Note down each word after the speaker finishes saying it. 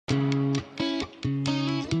Hello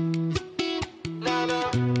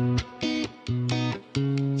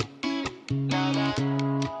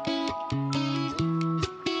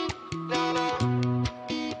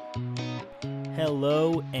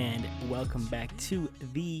and welcome back to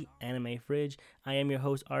the Anime Fridge. I am your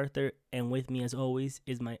host Arthur, and with me as always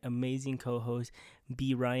is my amazing co-host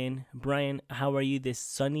B. Ryan. Brian, how are you this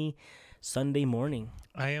sunny Sunday morning?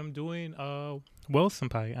 I am doing well,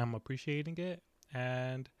 senpai. I'm appreciating it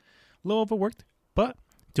and a little overworked, but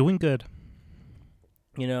doing good.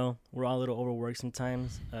 You know, we're all a little overworked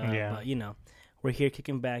sometimes, Yeah. but we're here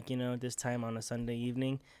kicking back. This time on a Sunday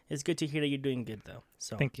evening. It's good to hear that you're doing good though.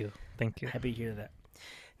 So Thank you. happy to hear that.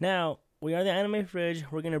 Now, we are the Anime Fridge.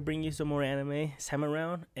 We're going to bring you some more anime this time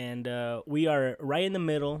around. And we are right in the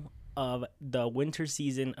middle of the winter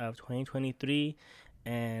season of 2023.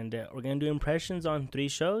 And we're going to do impressions on 3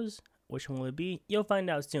 shows. Which one will it be? You'll find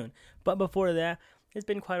out soon. But before that, it's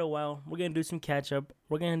been quite a while. We're going to do some catch up.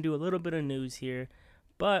 We're going to do a little bit of news here.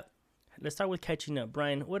 But let's start with catching up.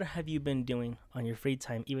 Brian, what have you been doing on your free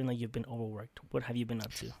time, even though you've been overworked? What have you been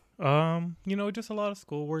up to? Just a lot of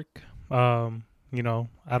schoolwork. I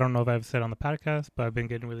don't know if I've said on the podcast, but I've been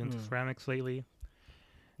getting really into ceramics lately.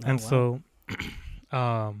 So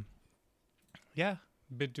been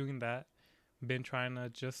doing that. Been trying to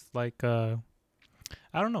just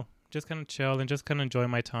just kind of chill and just kind of enjoy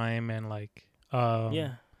my time and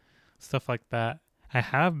stuff like that. I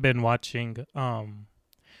have been watching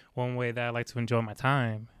one way that I like to enjoy my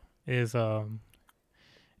time is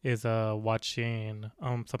watching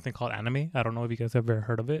something called anime. I don't know if you guys ever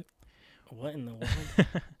heard of it. What in the world?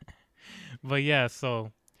 But yeah,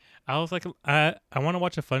 so I was like, I want to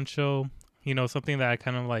watch a fun show, something that I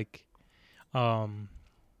kind of like,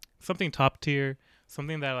 something top tier,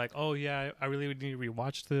 something that like, oh yeah, I really need to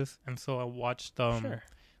rewatch this. And so I watched the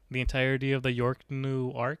entirety of the York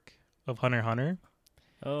New arc of Hunter x Hunter.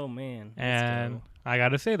 Oh man, and good. I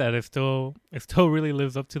gotta say that it still really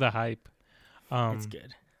lives up to the hype. It's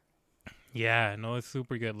good. Yeah, no, it's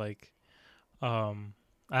super good. Like,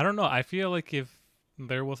 I don't know. I feel like if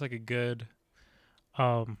there was like a good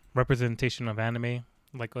representation of anime,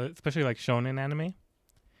 like especially like shonen anime,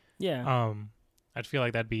 I'd feel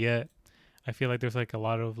like that'd be it. I feel like there's like a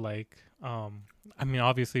lot of like,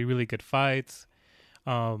 obviously really good fights.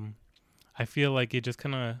 I feel like it just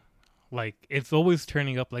kind of like it's always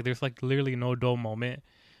turning up. Like there's like literally no dull moment.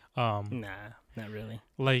 Nah, not really.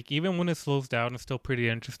 Like even when it slows down, it's still pretty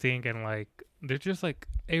interesting, and like they're just like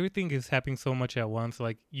everything is happening so much at once.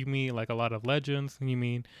 Like you meet like a lot of legends, and you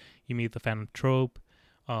meet the Phantom Trope.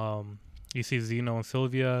 You see Zeno and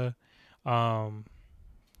Sylvia.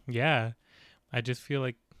 Yeah, I just feel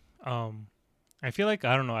like I feel like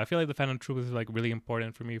I don't know. I feel like the Phantom Troop is like really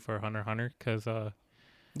important for me for Hunter x Hunter because I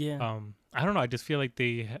don't know. I just feel like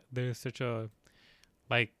they're such a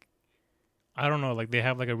like I don't know. Like they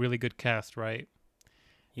have like a really good cast, right?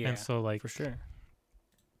 Yeah, and so like for sure.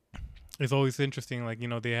 It's always interesting. Like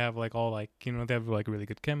they have like all like they have like really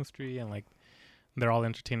good chemistry and like they're all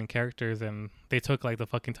entertaining characters and they took like the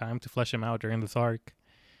fucking time to flesh them out during this arc.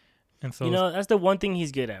 And so that's the one thing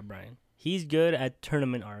he's good at, Brian. He's good at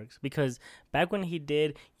tournament arcs because back when he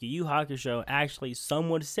did Yu Yu Hakusho, actually some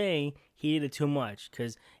would say he did it too much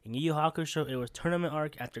because in Yu Yu Hakusho it was tournament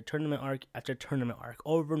arc after tournament arc after tournament arc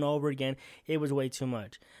over and over again. It was way too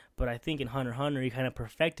much. But I think in Hunter x Hunter he kind of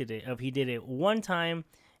perfected it. He did it one time,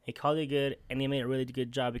 he called it good, and he made a really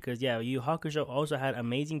good job because Yu Yu Hakusho also had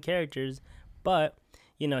amazing characters, but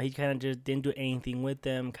he kind of just didn't do anything with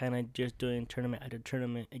them, kind of just doing tournament after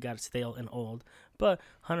tournament. It got stale and old. But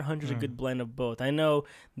Hunter x Hunter is a good blend of both. I know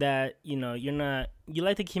that, you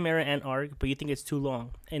like the Chimera Ant arc, but you think it's too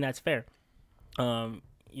long, and that's fair.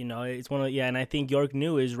 It's one of, and I think York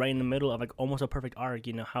New is right in the middle of like almost a perfect arc,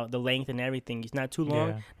 how the length and everything. It's not too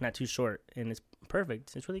long, not too short, and it's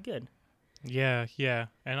perfect. It's really good. Yeah.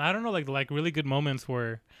 And I don't know, like really good moments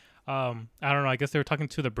where I don't know. I guess they were talking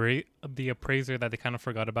to the appraiser that they kind of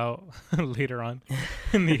forgot about later on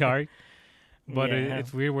in the arc. But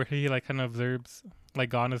it's weird where he like kind of observes like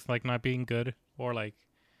Gon is like not being good or like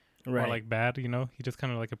or like bad. He just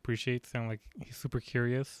kind of like appreciates and like he's super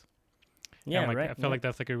curious. Yeah, and, like, right. I feel like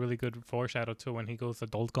that's like a really good foreshadow to when he goes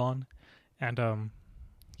adult Gon, and kind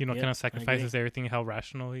of sacrifices everything how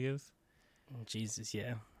rational he is. Jesus,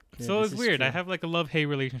 yeah. So it's weird. True. I have like a love-hate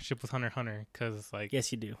relationship with Hunter x Hunter because like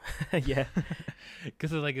yes, you do. Yeah,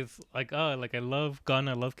 because it's like I love Gun,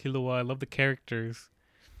 I love Killua, I love the characters,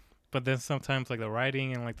 but then sometimes like the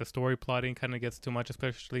writing and like the story plotting kind of gets too much,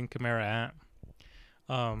 especially in Chimera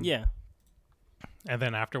Ant. Yeah, and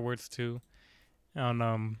then afterwards too,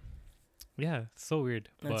 and yeah, it's so weird.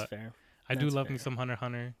 That's but fair. I do love me some Hunter x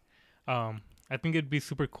Hunter. I think it'd be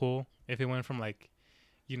super cool if it went from like,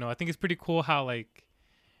 I think it's pretty cool how like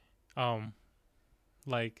how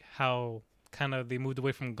kind of they moved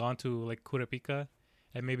away from Gon to like Kurapika,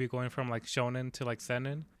 and maybe going from like Shonen to like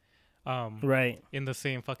Seinen, Right. in the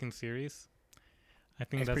same fucking series. I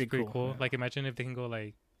think that's pretty cool. Yeah. Like, imagine if they can go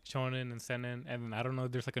like Shonen and Seinen, and then I don't know,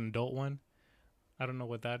 there's like an adult one. I don't know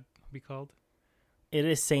what that'd be called. It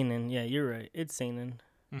is seinen. Yeah, you're right. It's seinen.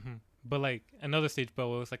 But like another stage, but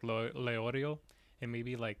it was like Leorio, and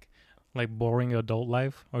maybe like boring adult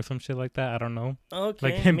life or some shit like that. I don't know.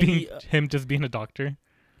 Okay. Like him maybe, him just being a doctor.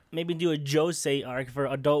 maybe do a Josei arc for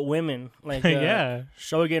adult women, like Yeah,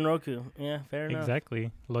 Shogen Roku. Yeah, fair enough.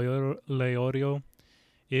 exactly. Leorio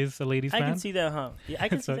is a ladies' I man. can see that, huh? Yeah, I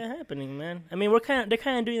can see So- that happening, man. I mean, they're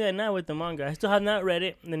kind of doing that now with the manga. I still have not read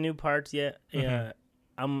it, the new parts yet. Yeah,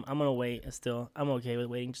 I'm gonna wait. Still, I'm okay with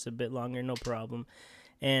waiting just a bit longer, no problem.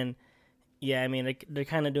 And yeah, I mean, they're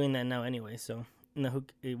kind of doing that now anyway. So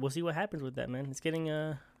we'll see what happens with that, man. It's getting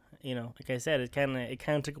like I said, it kind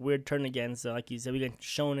of took a weird turn again. So like you said, we got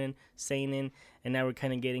shonen, seinen, and now we're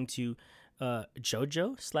kind of getting to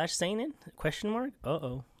JoJo / seinen ?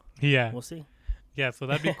 Yeah, We'll see. yeah. So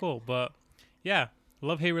that'd be cool. But yeah,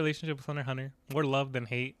 love-hate relationship with Hunter x Hunter. More love than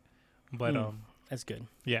hate. But That's good.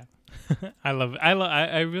 yeah, I love it.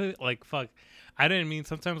 I really like. Fuck, I didn't mean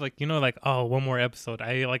sometimes like like, oh, one more episode.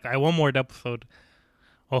 I one more episode,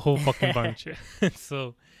 a whole fucking bunch.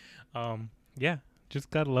 So, yeah, just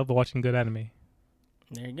gotta love watching good anime.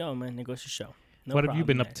 There you go, man. It goes to show. No What have you problem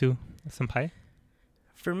been there. up to, senpai?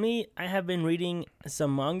 For me, I have been reading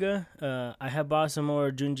some manga. I have bought some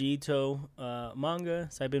more Junji Ito manga,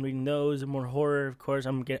 so I've been reading those. More horror, of course.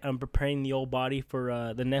 I'm preparing the old body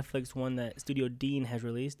for the Netflix one that Studio Dean has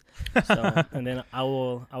released. So, and then I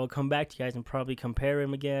will come back to you guys and probably compare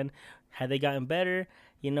them again. Have they gotten better?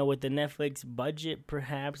 With the Netflix budget,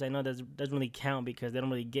 perhaps. I know that doesn't really count because they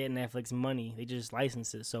don't really get Netflix money. They just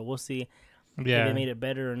license it. So we'll see if they made it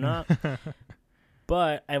better or not.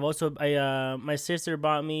 But I've also my sister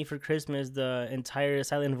bought me for Christmas the entire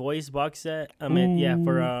Silent Voice box set.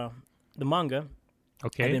 For the manga.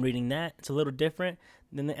 Okay. I've been reading that. It's a little different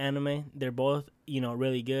than the anime. They're both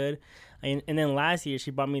really good. And then last year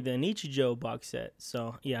she bought me the Nichijou box set.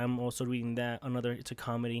 So yeah, I'm also reading that. It's a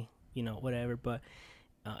comedy, whatever. But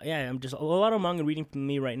I'm just a lot of manga reading for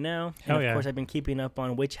me right now. And of course I've been keeping up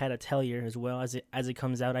on Witch Hat Atelier as well. As it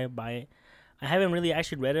comes out, I buy it. I haven't really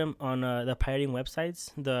actually read them on the pirating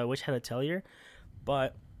websites, the Witch Hat Atelier,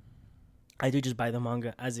 but I do just buy the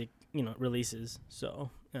manga as it releases.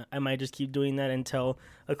 So I might just keep doing that until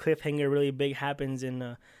a cliffhanger really big happens in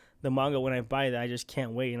the manga when I buy that. I just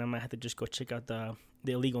can't wait, and I might have to just go check out the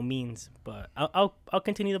illegal means. But I'll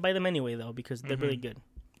continue to buy them anyway though because they're really good.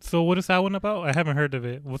 So what is that one about? I haven't heard of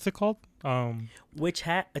it. What's it called? Witch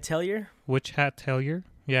Hat Atelier. Witch Hat Atelier?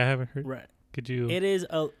 Yeah, I haven't heard. Right. Could you?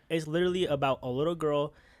 It's literally about a little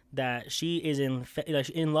girl that she is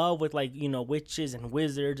in love with witches and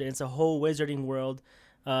wizards, and it's a whole wizarding world.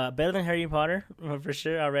 Better than Harry Potter for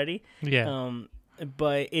sure already. Yeah.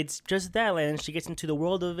 But it's just that, and she gets into the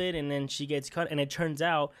world of it, and then she gets cut, and it turns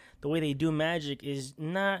out the way they do magic is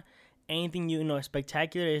not anything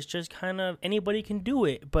spectacular. It's just kind of anybody can do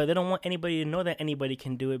it, but they don't want anybody to know that anybody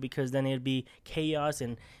can do it because then it'd be chaos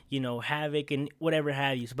and havoc and whatever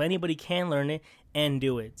have you. So, but anybody can learn it and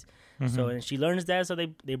do it. So, and she learns that, so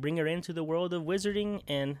they bring her into the world of wizarding,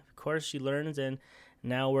 and of course she learns, and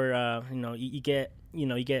now we're you get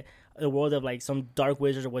the world of like some dark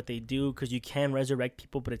wizards or what they do because you can resurrect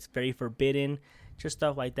people, but it's very forbidden. Just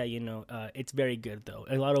stuff like that. It's very good though.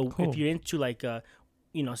 A lot of if you're into like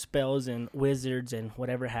spells and wizards and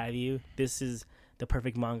whatever have you, this is the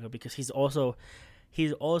perfect manga because he has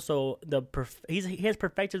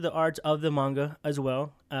perfected the arts of the manga as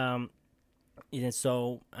well. And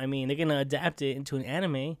so I mean they're gonna adapt it into an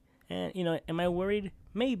anime, and am I worried?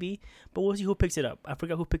 Maybe, but we'll see who picks it up. I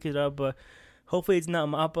forgot who picked it up, but hopefully it's not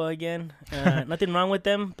MAPPA again. Nothing wrong with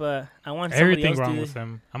them, but I want somebody everything else wrong to with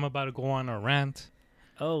them. I'm about to go on a rant.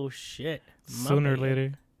 Oh shit! Sooner or MAPPA.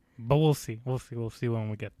 later. But we'll see. We'll see when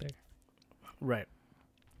we get there. Right.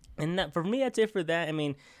 And that, for me, that's it for that. I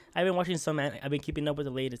mean, I've been watching I've been keeping up with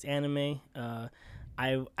the latest anime.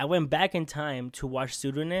 I went back in time to watch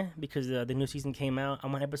Tsurune because the new season came out.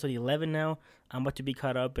 I'm on episode 11 now. I'm about to be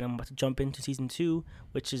caught up, and I'm about to jump into season 2,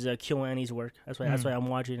 which is KyoAni's work. That's why I'm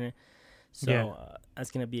watching it. So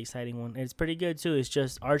that's gonna be an exciting one. And it's pretty good too. It's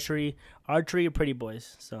just archery, pretty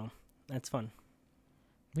boys. So that's fun.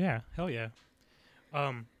 Yeah, hell yeah.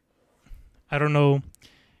 I don't know.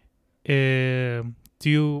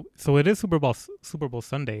 So it is Super Bowl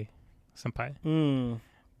Sunday, senpai.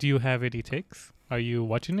 Do you have any takes? Are you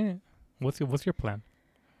watching it? What's your plan?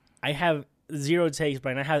 I have zero takes,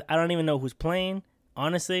 Brian. I don't even know who's playing,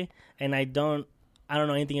 honestly, and I don't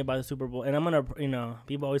know anything about the Super Bowl. And I'm gonna,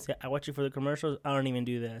 people always say I watch it for the commercials. I don't even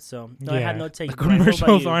do that. So no, I have no takes. The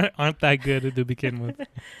commercials aren't that good to begin with.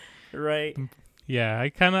 Right. Yeah,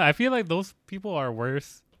 I feel like those people are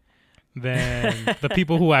worse than the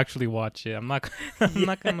people who actually watch it. I'm not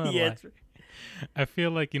gonna lie. I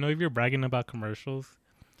feel like, if you're bragging about commercials,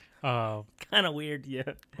 kind of weird,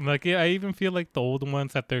 yeah. Like, yeah, I even feel like the old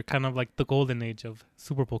ones that they're kind of like the golden age of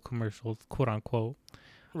Super Bowl commercials, quote unquote.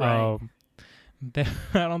 Right.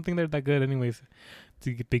 I don't think they're that good, anyways,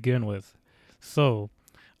 to begin with. So,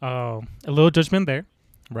 a little judgment there,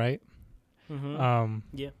 right? Mm-hmm.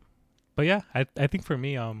 Yeah. But yeah, I think for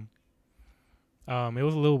me, it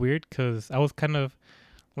was a little weird because I was kind of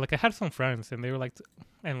like, I had some friends and they were like,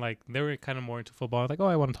 they were kind of more into football. I was like, oh,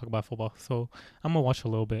 I want to talk about football, so I'm gonna watch a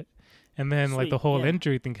little bit. And then like the whole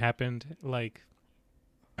injury thing happened, like,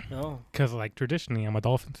 because like traditionally I'm a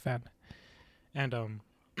Dolphins fan, and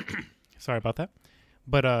sorry about that,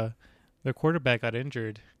 but their quarterback got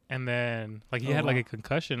injured, and then like he had like a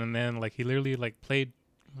concussion, and then like he literally like played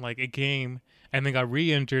like a game, and then got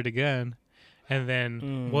re-injured again, and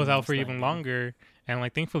then was out for even longer, and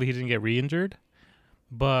like thankfully he didn't get re-injured,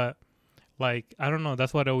 but like I don't know,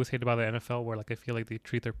 that's what I always hate about the NFL, where like I feel like they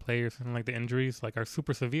treat their players and like the injuries like are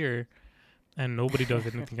super severe, and nobody does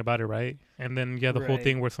anything about it, right? And then the whole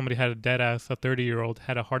thing where somebody had a dead ass, a 30-year-old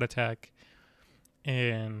had a heart attack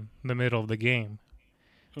in the middle of the game,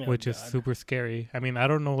 which is super scary. I mean, I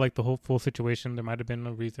don't know like the whole full situation. There might have been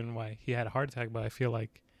a reason why he had a heart attack, but I feel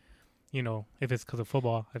like, if it's because of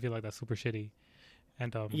football, I feel like that's super shitty.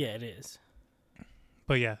 And yeah, it is.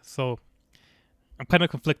 But yeah, so I'm kind of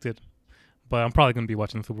conflicted, but I'm probably gonna be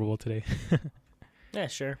watching the Super Bowl today. Yeah,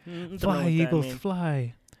 sure. Fly, Eagles,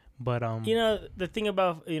 fly. But the thing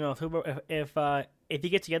about football, if you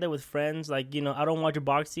get together with friends, like I don't watch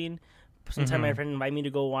boxing. Sometimes my friend invite me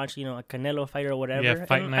to go watch a Canelo fight or whatever. Yeah,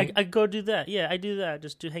 fight night. I go do that. Yeah, I do that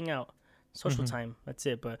just to hang out, social time. That's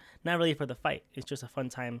it. But not really for the fight. It's just a fun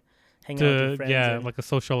time, hanging out with your friends. Yeah, like a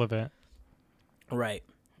social event. Right.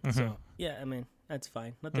 So yeah, I mean that's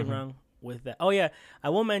fine. Nothing wrong with that. Oh yeah, I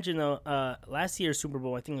will mention though. Last year's Super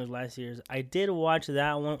Bowl, I think it was last year's. I did watch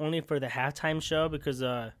that one only for the halftime show because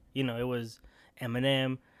it was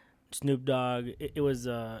Eminem, Snoop Dogg. It was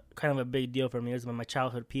kind of a big deal for me. It was my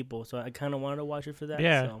childhood people, so I kind of wanted to watch it for that.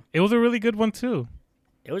 Yeah, so. It was a really good one too.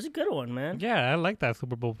 It was a good one, man. Yeah, I like that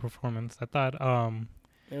Super Bowl performance. I thought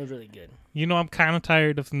it was really good. I'm kind of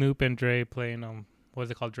tired of Snoop and Dre playing what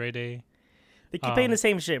is it called, Dre Day? They keep playing the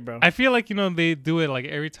same shit, bro. I feel like they do it like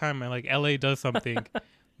every time like LA does something,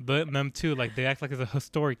 but them too, like they act like it's a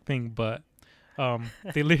historic thing, but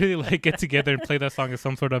they literally like get together and play that song at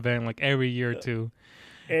some sort of event like every year or two.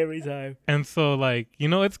 Every time. And so like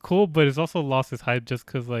it's cool, but it's also lost its hype just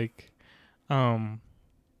because like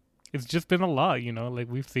it's just been a lot, like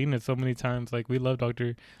we've seen it so many times. Like we love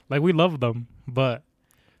we love them, but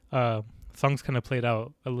songs kind of played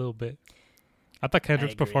out a little bit. I thought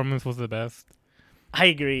Kendrick's performance was the best. I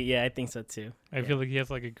agree. Yeah, I think so too. I feel like he has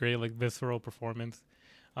like a great like visceral performance.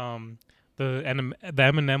 The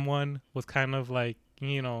Eminem one was kind of like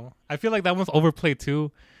I feel like that one's overplayed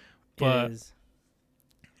too, but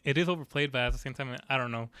it is overplayed. But at the same time, I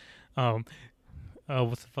don't know.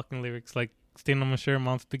 What's the fucking lyrics like? Staying on my shirt,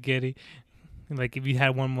 mom spaghetti. Like if you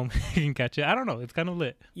had one moment, you can catch it. I don't know. It's kind of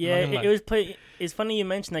lit. Yeah, it was played. It's funny you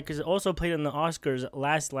mentioned that because it also played in the Oscars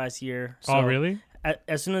last year. So oh really?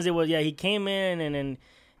 As soon as it was, he came in and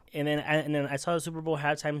then I saw the Super Bowl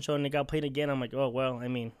halftime show and it got played again. I'm like, oh well, I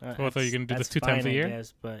mean, so you're gonna do this 2 times a year? I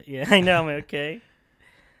guess, but yeah, I know. I'm like, okay,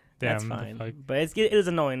 damn, that's fine. But it is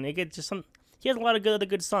annoying. It gets just he has a lot of other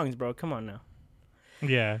good songs, bro. Come on now.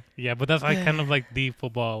 Yeah, but that's like kind of like the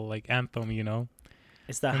football like anthem,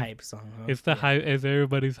 It's the hype song. Huh? It's the hype. It's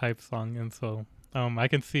everybody's hype song, and so I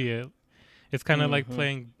can see it. It's kind of like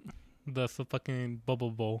playing the fucking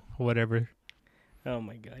Bubble Bowl or whatever. Oh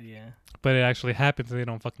my god, yeah. But it actually happens. They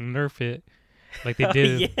don't fucking nerf it, like they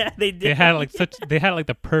did. Yeah, they did. They had like They had like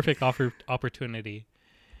the perfect opportunity.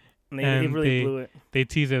 And they really blew it. They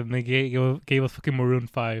teased it and they gave us fucking Maroon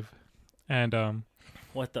 5, and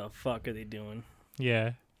What the fuck are they doing?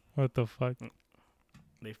 Yeah, what the fuck?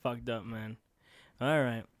 They fucked up, man. All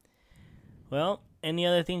right. Well, any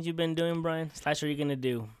other things you've been doing, Brian? / are you gonna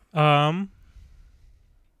do? No,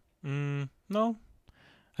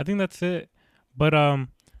 I think that's it. But I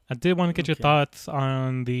did want to get your thoughts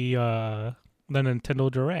on the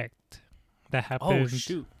Nintendo Direct that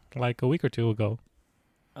happened like a week or two ago.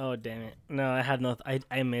 Oh damn it! No, I had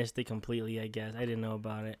I missed it completely. I guess I didn't know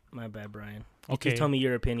about it. My bad, Brian. Okay, just tell me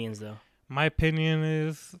your opinions though. My opinion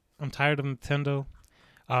is I'm tired of Nintendo.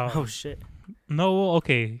 Oh shit. No,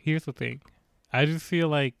 okay. Here's the thing. I just feel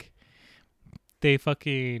like they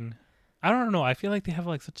fucking. I don't know. I feel like they have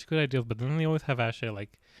like such good ideas, but then they always have ass shit.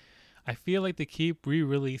 Like, I feel like they keep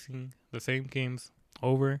re-releasing the same games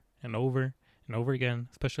over and over and over again,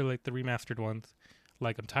 especially like the remastered ones.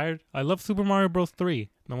 Like, I'm tired. I love Super Mario Bros. 3,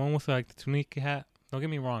 the one with like the Tunic hat. Don't get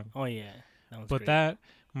me wrong, Oh yeah. That was but great. that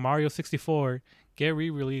Mario 64 get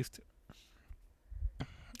re-released.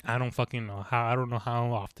 I don't fucking know how. I don't know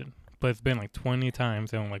how often, but it's been like 20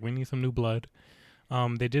 times. And I'm like, we need some new blood.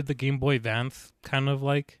 They did the Game Boy Advance kind of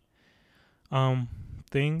like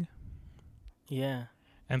thing, Yeah.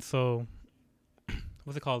 and so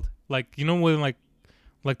what's it called? Like, you know when like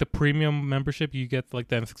the premium membership you get like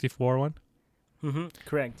the N64 one.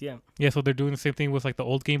 Correct. Yeah. Yeah, so they're doing the same thing with like the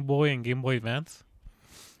old Game Boy and Game Boy Advance.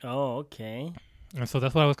 Oh, okay. And so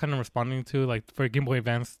that's what I was kind of responding to. Like for Game Boy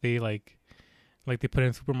Advance, they like they put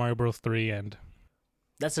in Super Mario Bros. 3 and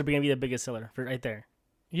That's gonna be the biggest seller for right there.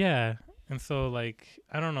 yeah. And so like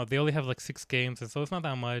I don't know, they only have like 6 games, and so it's not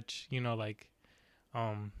that much. Like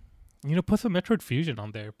put some Metroid Fusion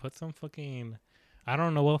on there. Put some fucking I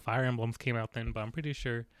don't know what Fire Emblems came out then, but I'm pretty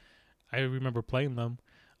sure I remember playing them.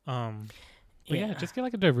 But yeah, just get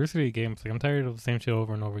like a diversity of games. Like I'm tired of the same shit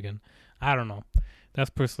over and over again. I don't know. That's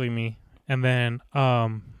personally me. And then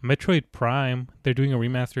Metroid Prime, they're doing a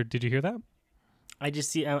remaster. Did you hear that? I just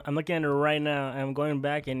see. I'm looking at it right now. I'm going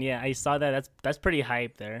back, and yeah, I saw that. That's pretty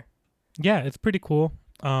hype there. Yeah, it's pretty cool.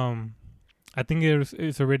 I think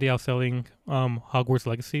it's already outselling Hogwarts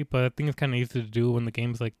Legacy, but I think it's kind of easy to do when the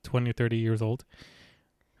game's like 20 or 30 years old.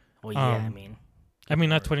 Well, yeah, I mean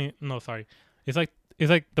not 20. No, sorry. It's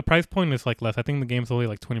like the price point is like less. I think the game's only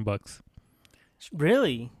like $20.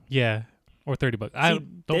 Really? Yeah, or $30.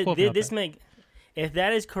 Don't quote me on that. If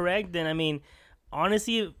that is correct, then I mean,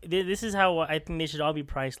 honestly, this is how I think they should all be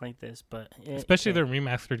priced like this. But especially the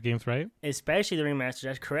remastered games, right? Especially the remastered.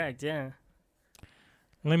 That's correct. Yeah.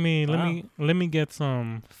 Let me get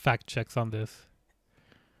some fact checks on this.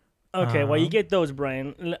 Okay, well, you get those,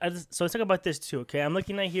 Brian. So let's talk about this too. Okay, I'm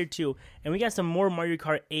looking at here too, and we got some more Mario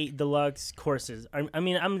Kart 8 Deluxe courses. Are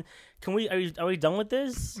we done with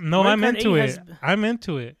this? No, Mario I'm Kart into 8 it. I'm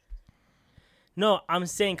into it. No, I'm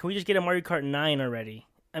saying, can we just get a Mario Kart 9 already?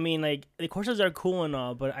 I mean, like, the courses are cool and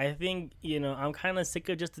all, but I think, I'm kind of sick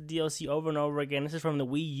of just the DLC over and over again. This is from the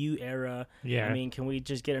Wii U era. Yeah. I mean, can we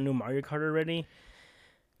just get a new Mario Kart already?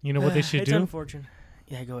 You know what they should it's do? It's unfortunate.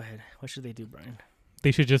 Yeah, go ahead. What should they do, Brian? They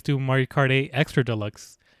should just do Mario Kart 8 Extra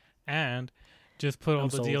Deluxe and just put all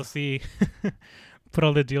the sold. DLC put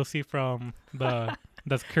all the DLC from the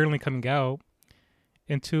that's currently coming out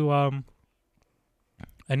into a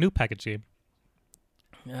new package game.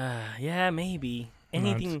 Yeah, maybe.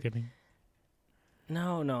 Anything. No, I'm just kidding.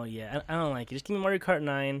 No, yeah. I don't like it. Just give me Mario Kart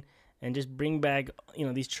 9 and just bring back,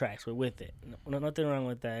 these tracks with it. No, nothing wrong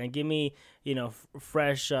with that. And give me,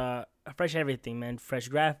 fresh everything, man. Fresh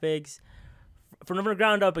graphics. From the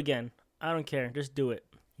ground up again. I don't care. Just do it.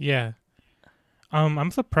 Yeah. I'm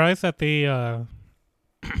surprised that they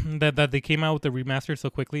that they came out with the remaster so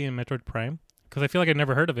quickly in Metroid Prime, because I feel like I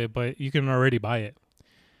never heard of it, but you can already buy it.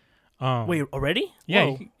 Wait, already? Yeah,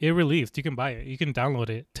 Whoa. it released. You can buy it. You can download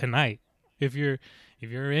it tonight. If you're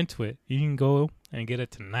into it, you can go and get it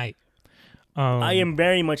tonight. I am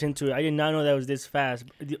very much into it. I did not know that was this fast.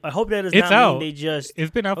 I hope that does it's not out. mean they just... It's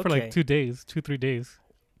been out for like 3 days.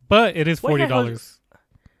 But it is $40.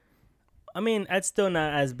 I mean, that's still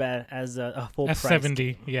not as bad as a full price. That's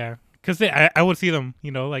 $70, yeah. Because I would see them,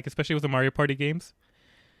 like especially with the Mario Party games.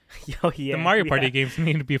 Oh, yeah. The Mario Party games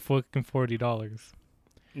need to be fucking $40.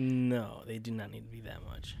 No, they do not need to be that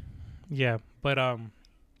much. Yeah, but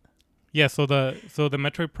yeah. So the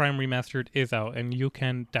Metroid Prime Remastered is out, and you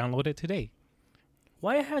can download it today.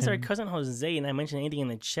 Why has our cousin Jose not mentioned anything in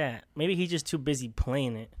the chat? Maybe he's just too busy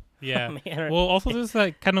playing it. Yeah. Well, also this is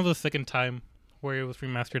like kind of the second time where it was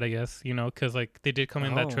remastered, I guess. Because like they did come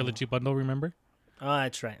in that trilogy bundle. Remember? Oh,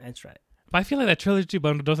 that's right. But I feel like that trilogy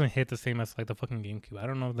bundle doesn't hit the same as like the fucking GameCube. I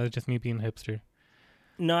don't know if that's just me being a hipster.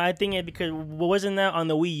 No, I think it because wasn't that on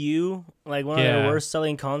the Wii U like one of the worst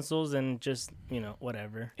selling consoles, and just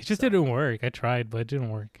whatever. It just didn't work. I tried, but it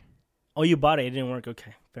didn't work. Oh, you bought it. It didn't work.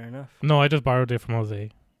 Okay, fair enough. No, I just borrowed it from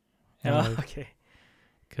Jose. And okay.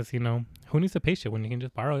 Because who needs to pay shit when you can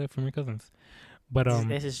just borrow it from your cousins? But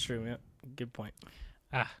this is true. Yeah, good point.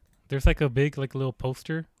 There's like a big like little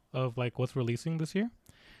poster of like what's releasing this year.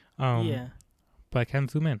 Yeah. But I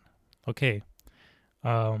can't zoom in. Okay.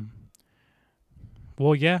 Well,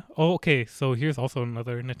 yeah. Oh, okay. So here's also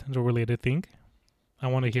another Nintendo related thing. I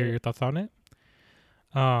want to hear your thoughts on it.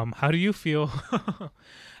 How do you feel?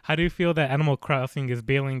 How do you feel that Animal Crossing is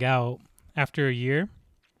bailing out after a year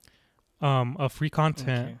of free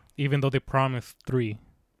content, Okay. even though they promised 3?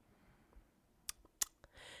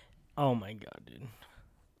 Oh my god, dude.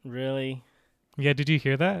 Really? Yeah, did you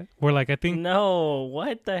hear that? Or like I think No.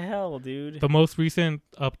 What the hell, dude? the most recent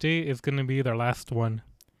update is gonna be their last one.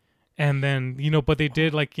 And then, but they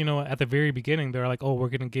did like, at the very beginning, they're like, oh, we're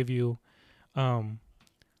gonna give you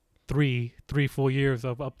three full years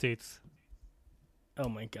of updates. Oh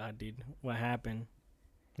my god, dude. What happened?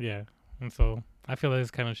 Yeah. And so I feel like it's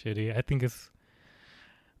kind of shitty. I think it's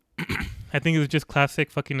just classic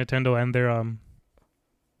fucking Nintendo and their and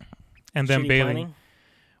them Shitty bailing. planning?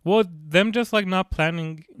 Well, them just like not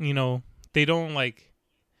planning, they don't like.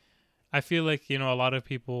 I feel like, a lot of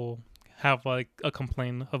people have like a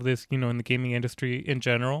complaint of this, in the gaming industry in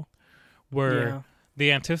general, where Yeah.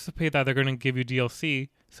 they anticipate that they're going to give you DLC,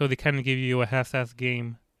 so they kind of give you a half-ass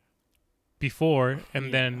game before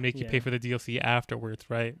and then make you pay for the DLC afterwards,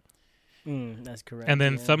 right? That's correct. And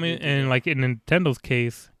then yeah, some, they do and that. like in Nintendo's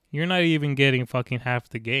case, you're not even getting fucking half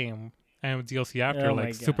the game and DLC after, Oh my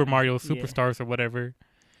like Super God. Mario Yeah. Superstars or whatever.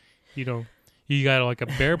 You got like a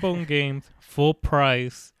bare bone game, full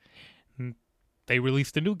price. They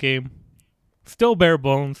released a new game, still bare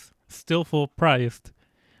bones, still full priced,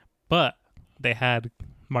 but they had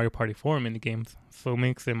Mario Party 4 mini games, so it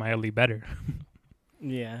makes it mildly better.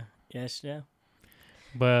 Yeah. Yes. Yeah.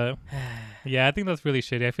 But yeah, I think that's really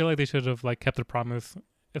shitty. I feel like they should have like kept their promise,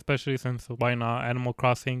 especially since why not Animal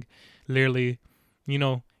Crossing, literally,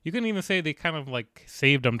 you can even say they kind of like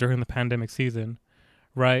saved them during the pandemic season,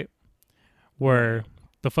 right? Where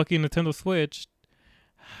the fucking Nintendo Switch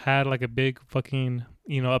had like a big fucking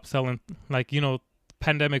upselling, like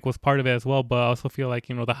pandemic was part of it as well, but I also feel like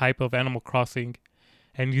the hype of Animal Crossing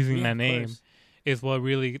and using Yeah, that of name course. is what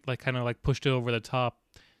really like kind of like pushed it over the top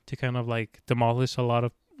to kind of like demolish a lot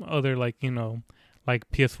of other like like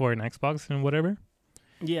PS4 and Xbox and whatever.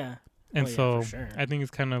 Yeah. And Oh, yeah, so for sure. I think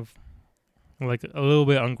it's kind of like a little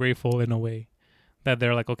bit ungrateful in a way that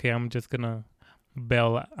they're like, okay, I'm gonna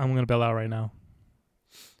bail out right now.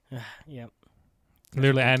 Yep. That's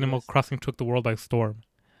Literally, Animal ridiculous. Crossing took the world by storm.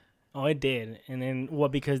 Oh, it did. And then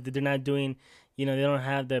what? Because they're not doing, they don't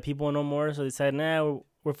have the people no more. So they said, nah,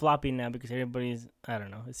 we're flopping now because everybody's, I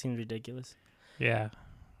don't know. It seems ridiculous Yeah.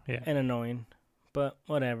 and annoying. But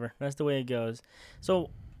whatever. That's the way it goes.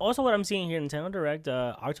 So also what I'm seeing here in Nintendo Direct,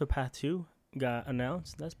 Octopath 2 got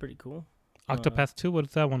announced. That's pretty cool. Octopath 2, what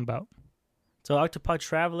is that one about? So Octopath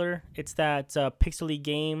Traveler, it's that pixely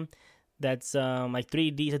game that's like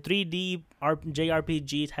 3D. It's a 3D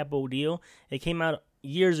JRPG type of deal. It came out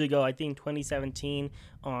years ago, I think 2017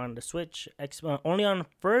 on the Switch. Only on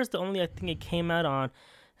first. Only I think it came out on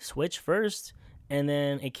Switch first, and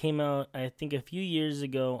then it came out I think a few years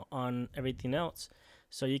ago on everything else.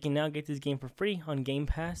 So you can now get this game for free on Game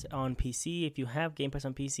Pass on PC if you have Game Pass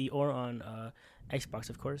on PC or on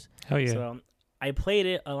Xbox, of course. Hell yeah. So I played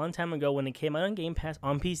it a long time ago when it came out on Game Pass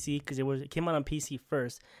on PC because it came out on PC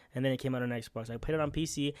first and then it came out on Xbox. I played it on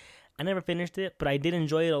PC. I never finished it, but I did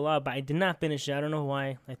enjoy it a lot. But I did not finish it. I don't know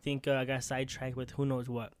why. I think I got sidetracked with who knows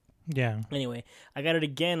what. Yeah. Anyway, I got it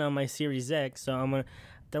again on my Series X, so I'm gonna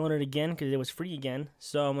download it again because it was free again.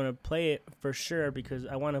 So I'm gonna play it for sure because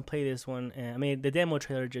I want to play this one. And I mean, the demo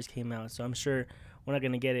trailer just came out, so I'm sure we're not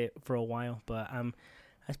gonna get it for a while. But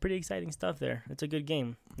that's pretty exciting stuff there. It's a good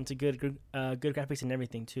game. It's a good graphics and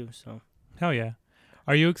everything too. So Hell yeah.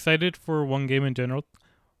 Are you excited for one game in general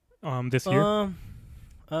this year?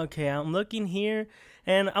 Okay, I'm looking here,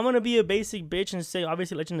 and I'm gonna be a basic bitch and say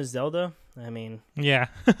obviously Legend of Zelda. I mean, Yeah.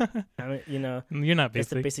 You're not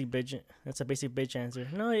that's a basic. basic bitch. That's a basic bitch answer.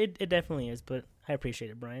 No, it definitely is, but I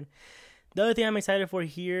appreciate it, Brian. The other thing I'm excited for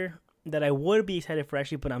here that I would be excited for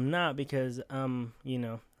actually, but I'm not because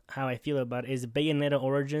how I feel about it is Bayonetta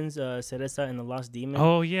Origins, Cereza and the Lost Demon.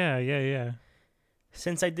 Oh, yeah.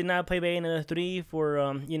 Since I did not play Bayonetta 3 for,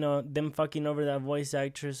 them fucking over that voice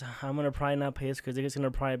actress, I'm going to probably not play this because it's going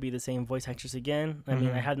to probably be the same voice actress again. I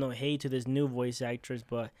mean, I have no hate to this new voice actress,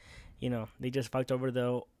 but, they just fucked over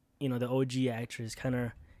the OG actress. Kind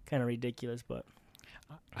of ridiculous, but.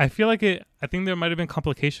 I feel like I think there might have been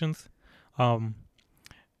complications.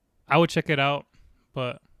 I would check it out,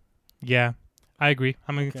 but yeah, I agree.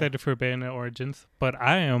 I'm excited for Bayonetta Origins, but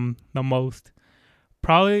I am the most...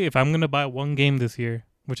 Probably if I'm going to buy one game this year,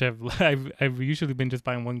 which I've usually been just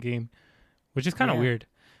buying one game, which is kind of weird.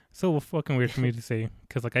 So fucking weird for me to say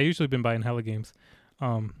because like I usually been buying hella games.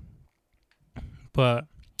 But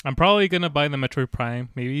I'm probably going to buy the Metroid Prime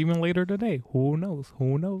maybe even later today. Who knows?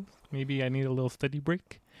 Maybe I need a little study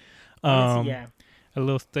break. Honestly, yeah. a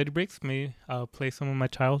little study breaks, may play some of my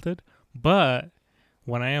childhood. But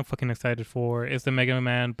what I am fucking excited for is the Mega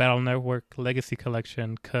Man Battle Network Legacy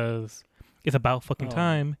Collection, because it's about fucking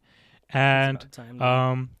time. And It's about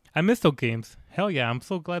time, I miss those games. Hell yeah, I'm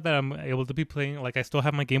so glad that I'm able to be playing. Like, I still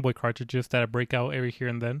have my Game Boy cartridges that I break out every here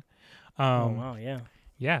and then. oh wow, yeah.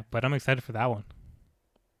 Yeah, but I'm excited for that one.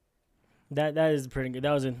 That is pretty good.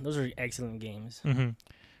 Those are excellent games. Mm-hmm.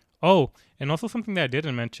 Oh, and also something that I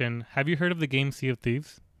didn't mention. Have you heard of the game Sea of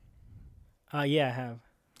Thieves? Yeah, I have.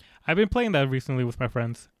 I've been playing that recently with my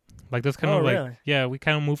friends. Like, this kind of like, really? yeah, we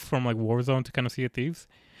kind of moved from like Warzone to kind of Sea of Thieves,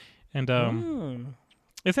 and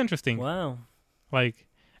it's interesting. Wow. Like,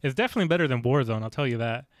 it's definitely better than Warzone. I'll tell you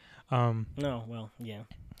that. No, well, yeah.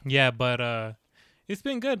 Yeah, but it's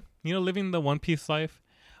been good. You know, living the One Piece life.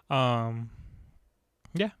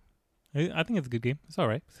 Yeah, I think it's a good game. It's all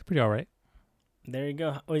right. It's pretty all right. There you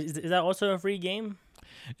go. Oh, is that also a free game?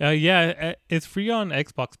 Yeah, it's free on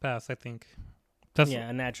Xbox Pass, I think.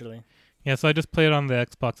 Yeah, naturally. Yeah, so I just played on the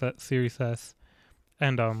Xbox at Series S,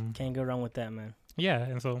 and Can't go wrong with that, man. yeah,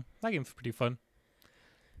 and so that game's pretty fun.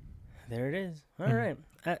 There it is. All right.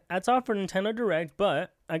 That's all for Nintendo Direct,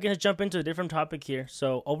 but I guess jump into a different topic here.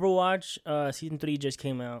 So Overwatch Season 3 just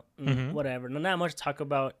came out. Whatever. Not much to talk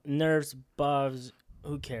about. Nerfs, buffs,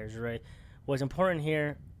 who cares, right? What's important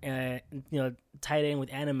here, tied in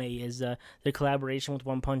with anime is their collaboration with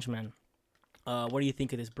One Punch Man. What do you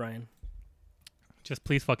think of this, Brian? Just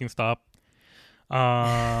please fucking stop.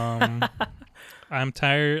 I'm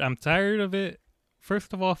tired of it.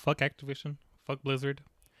 First of all, fuck Activision. Fuck Blizzard.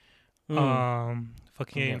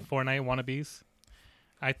 Fucking Fortnite wannabes.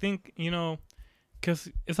 I think, because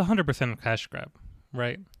it's 100% a cash grab,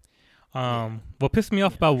 right? What pissed me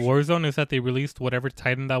off about Warzone is that they released whatever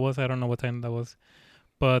Titan that was. I don't know what Titan that was.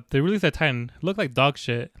 But they released that Titan. It looked like dog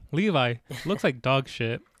shit. Levi looks like dog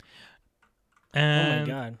shit. And,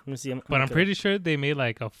 oh my god. Let me see. I'm pretty sure they made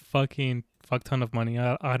like a fucking fuck ton of money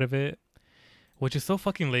out of it, which is so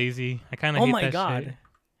fucking lazy. I kind of hate that god. shit.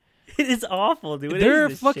 It is awful, dude. They're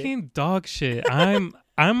fucking dog shit. I'm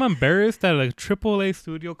embarrassed that a AAA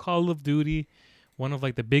studio, Call of Duty, one of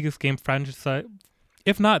like the biggest game franchise,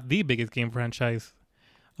 if not the biggest game franchise,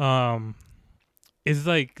 is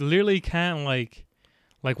like literally can't like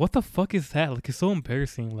what the fuck is that? Like, it's so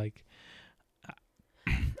embarrassing. Like,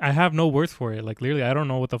 I have no words for it. Like, literally, I don't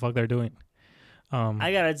know what the fuck they're doing.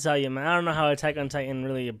 I gotta tell you, man. I don't know how Attack on Titan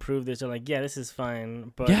really approved this. They're like, yeah, this is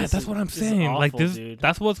fine, but yeah, that's what I'm saying. Awful, like, this, dude.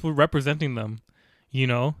 that's what's representing them.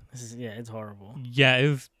 It's horrible.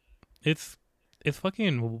 Yeah, it's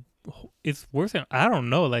fucking. It's worse than, I don't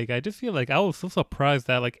know. Like, I just feel like I was so surprised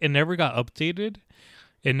that like it never got updated,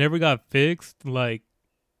 it never got fixed. Like,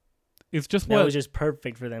 it's just that was just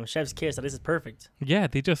perfect for them. Chef's kiss. This is perfect. Yeah,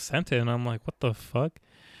 they just sent it, and I'm like, what the fuck?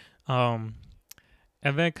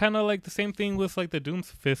 And then kind of like the same thing with like the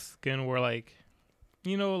Doomfist skin, where like,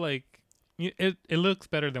 it looks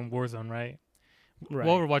better than Warzone, right? Right.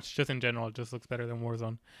 Overwatch just in general just looks better than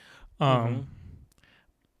Warzone.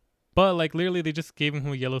 But like literally they just gave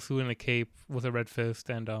him a yellow suit and a cape with a red fist,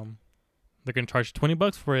 and they're gonna charge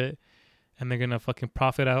 $20 for it, and they're gonna fucking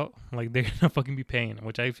profit out. Like, they're gonna fucking be paying,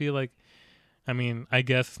 which I feel like, I mean, I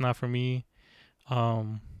guess it's not for me.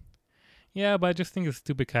 Yeah, but I just think it's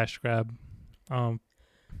stupid cash grab.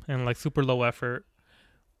 And like super low effort.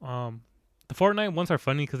 The Fortnite ones are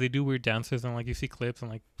funny because they do weird dances, and like you see clips, and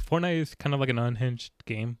like Fortnite is kind of like an unhinged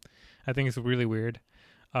game. I think it's really weird.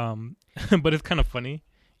 But it's kind of funny,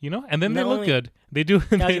 and then they look good. They do.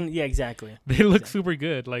 Yeah, exactly. They look super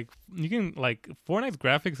good. Like, you can, like, Fortnite's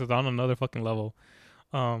graphics is on another fucking level.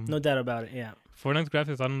 No doubt about it. Yeah. Fortnite's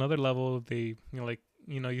graphics is on another level. They,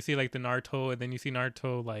 you see like the Naruto, and then you see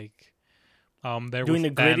Naruto like, there doing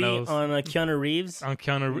the gritty Thanos on Keanu Reeves. On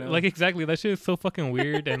Keanu, like, exactly. That shit is so fucking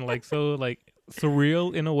weird and like so like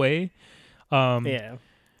surreal in a way. Yeah.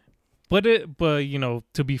 But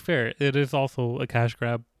to be fair, it is also a cash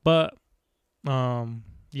grab. But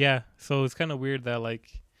yeah, so it's kind of weird that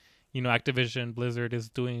like, Activision Blizzard is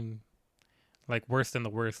doing like worse than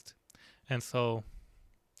the worst, and so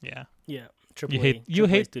yeah. You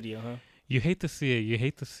hate studio, huh? You hate to see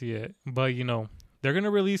it, but they're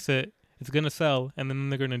gonna release it. It's gonna sell, and then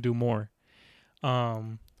they're gonna do more,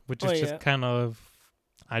 which is just kind of.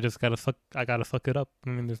 I gotta suck it up. I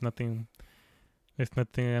mean, there's nothing I'm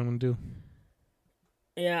gonna do.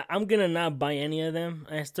 Yeah, I'm gonna not buy any of them.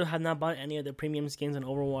 I still have not bought any of the premium skins on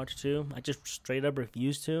Overwatch 2. I just straight up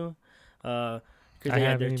refuse to, because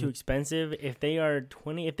they're too expensive. If they are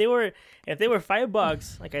if they were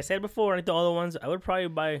 $5, like I said before, like the other ones, I would probably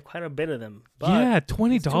buy quite a bit of them. But yeah,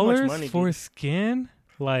 $20 for a skin.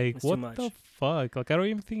 Like, what the fuck? Like, I don't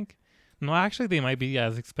even think No, actually, they might be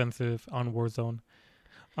as expensive on Warzone.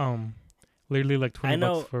 Literally like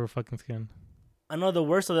 $20 for a fucking skin. I know the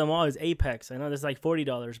worst of them all is Apex. I know that's like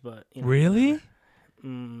 $40, but Really?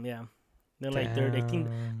 Yeah, they're like 30. I think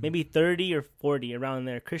maybe 30 or 40 around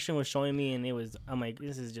there. Christian was showing me, and I'm like,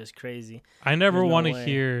 this is just crazy. I never want to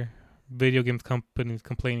hear video games companies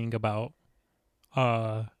complaining about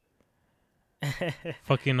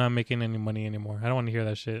fucking not making any money anymore. I don't want to hear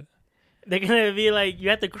that shit. They're gonna be like, you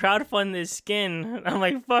have to crowdfund this skin. I'm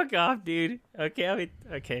like, fuck off, dude. Okay,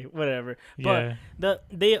 whatever. Yeah. But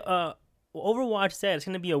Overwatch said it's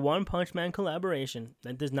gonna be a One Punch Man collaboration.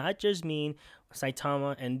 That does not just mean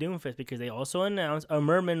Saitama and Doomfist, because they also announced a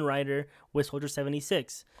Merman Rider with Soldier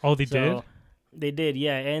 76. Oh, they did? They did,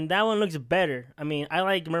 yeah, and that one looks better. I mean, I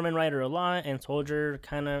like Merman Rider a lot, and Soldier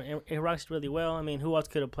kind of it rocks really well. I mean, who else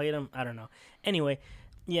could have played him? I don't know. Anyway,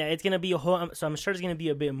 yeah, it's gonna be a whole. So I'm sure it's gonna be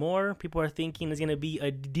a bit more. People are thinking it's gonna be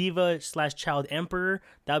a Diva/Child Emperor.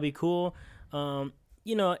 That'd be cool.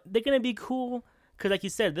 They're gonna be cool because, like you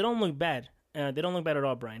said, they don't look bad. They don't look bad at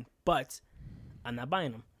all, Brian. But I'm not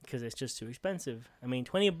buying them because it's just too expensive. I mean,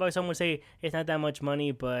 $20. Some would say it's not that much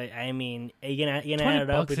money, but I mean, you're gonna add it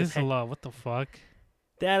up. $20 is a lot. What the fuck?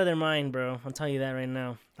 They're out of their mind, bro. I'll tell you that right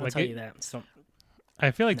now. I'll tell you that. So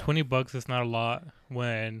I feel like $20 is not a lot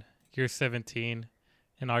when you're 17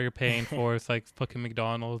 and all you're paying for is like fucking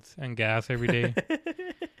McDonald's and gas every day.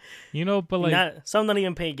 But like some don't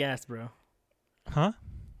even pay gas, bro. Huh?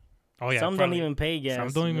 Oh yeah. Some don't even pay gas. Some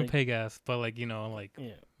don't even pay gas, but like you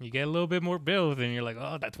get a little bit more bills, and you're like,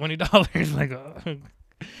 oh, that $20. Like,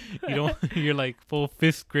 you're like full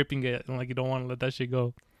fist gripping it, and like you don't want to let that shit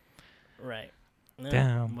go. Right. No,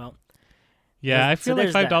 damn. Well. Yeah, I feel like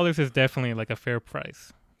 $5 is definitely like a fair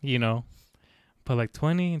price, but like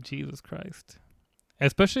 20, Jesus Christ.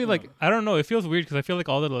 Especially like I don't know, it feels weird because I feel like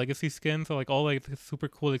all the legacy skins or like all like the super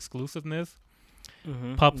cool exclusiveness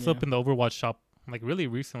pops up in the Overwatch shop like really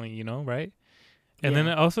recently, right? And then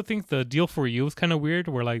I also think the deal for you is kind of weird,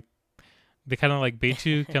 where like they kind of like bait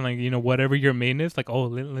you, kind of like whatever your main is, like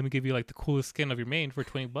let me give you like the coolest skin of your main for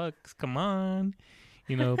 $20. Come on,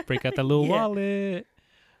 break out that little wallet.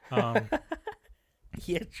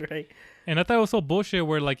 Yeah, that's right. And I thought it was so bullshit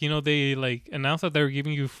where like they like announced that they were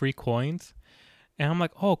giving you free coins. And I'm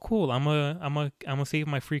like, oh, cool. I'm gonna save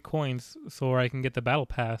my free coins so I can get the battle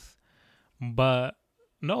pass. But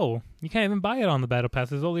no, you can't even buy it on the battle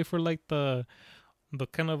pass. It's only for like the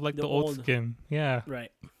kind of like the old skin. Yeah.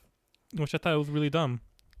 Right. Which I thought was really dumb.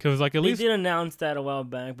 Because like they did announce that a while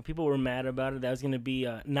back, but people were mad about it. That was gonna be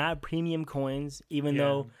not premium coins, even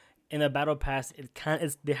though in the battle pass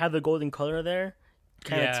they have the golden color there,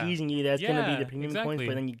 kind of teasing you that it's gonna be the premium coins,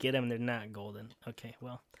 but then you get them and they're not golden. Okay,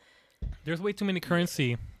 well. There's way too many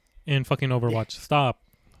currency in fucking Overwatch. Stop.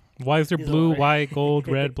 Why is there blue, white, gold,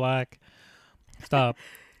 red, black? Stop.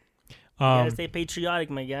 You gotta stay patriotic,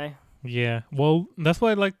 my guy. Yeah. Well, that's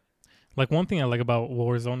why I like one thing I like about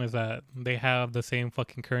Warzone is that they have the same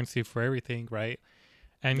fucking currency for everything, right?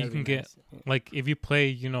 And you can get like if you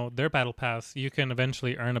play, their battle pass, you can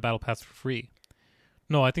eventually earn a battle pass for free.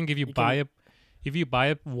 No, I think if you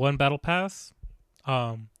buy one battle pass,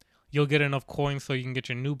 you'll get enough coins so you can get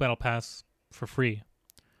your new battle pass for free.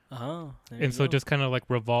 Oh, and so just kind of like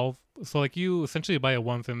revolve. So like you essentially buy it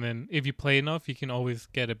once, and then if you play enough, you can always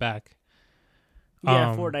get it back.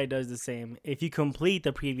 Yeah, Fortnite does the same. If you complete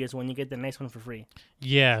the previous one, you get the next one for free.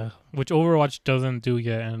 Yeah, which Overwatch doesn't do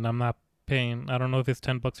yet, and I'm not paying. I don't know if it's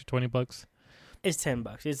 $10 or $20. It's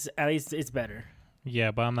 $10. It's at least it's better.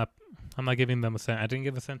 Yeah, but I'm not giving them a cent. I didn't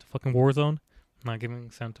give a cent to fucking Warzone. I'm not giving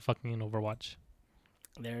a cent to fucking Overwatch.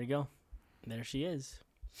 There you go. There she is.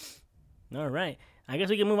 All right. I guess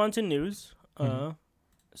we can move on to news.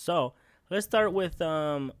 So let's start with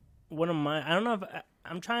one of my. I don't know if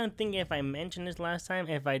I'm trying to think if I mentioned this last time.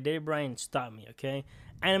 If I did, Brian, stop me, okay?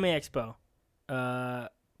 Anime Expo,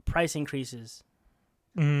 price increases.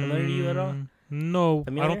 Familiar to you at all? No,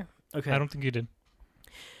 familiar? Okay. I don't think you did.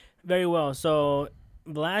 Very well. So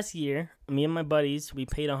last year, me and my buddies, we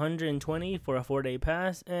paid $120 for a 4-day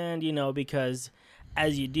pass, and because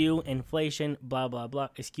as you do, inflation, blah blah blah,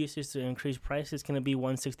 excuses to increase prices, going to be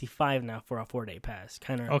 $165 now for a 4-day pass.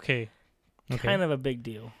 Kind of a big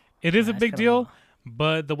deal. It is a big deal,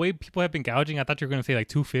 but the way people have been gouging, I thought you were going to say like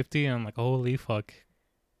 $250, and I'm like, holy fuck.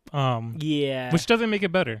 Yeah, which doesn't make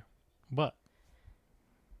it better, but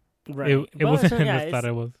right, it wasn't I thought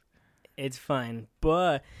it was. It's fine,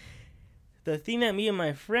 but the thing that me and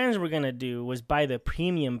my friends were going to do was buy the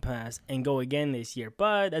premium pass and go again this year.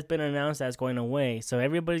 But that's been announced that's going away. So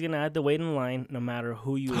everybody's going to have to wait in line no matter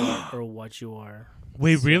who you are or what you are.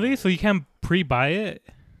 Wait, really? So you can't pre-buy it?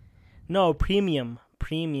 No, premium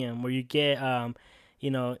premium where you get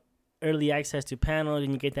you know, early access to panels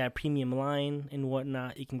and you get that premium line and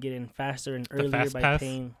whatnot. You can get in faster and earlier by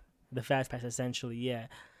paying the fast pass essentially. Yeah.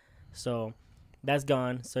 So that's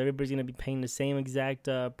gone. So everybody's gonna be paying the same exact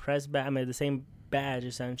press badge. I mean, the same badge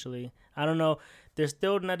essentially. I don't know. They're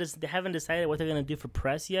still not. They haven't decided what they're gonna do for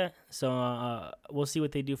press yet. So we'll see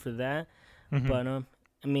what they do for that. Mm-hmm. But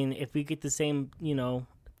I mean, if we get the same, you know,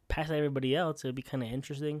 pass as everybody else, it'd be kind of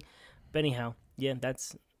interesting. But anyhow, yeah,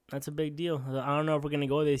 that's a big deal. I don't know if we're gonna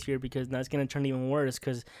go this year because that's gonna turn even worse.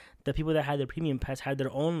 Because the people that had the premium pass had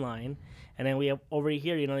their own line, and then we have over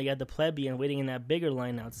here, you know, you got the plebeian waiting in that bigger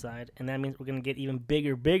line outside, and that means we're gonna get even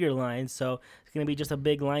bigger lines. So it's gonna be just a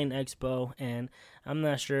big line expo, and I'm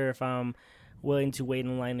not sure if I'm willing to wait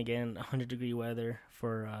in line again, 100-degree weather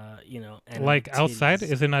for you know, like titties. outside.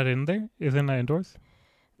 Is it not in there? Is it not indoors?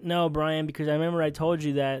 No, Brian, because I remember I told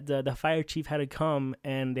you that the fire chief had to come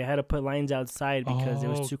and they had to put lines outside because it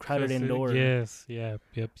was too crowded indoors. Yes, yep.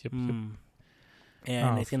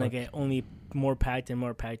 And it's gonna get only more packed and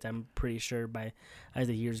more packed. I'm pretty sure as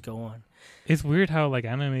the years go on. It's weird how like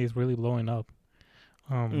anime is really blowing up.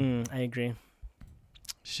 I agree.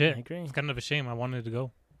 Shit, I agree. It's kind of a shame. I wanted to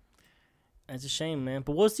go. That's a shame, man.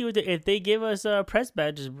 But we'll see if they give us press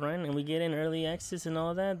badges, Brian, and we get in early access and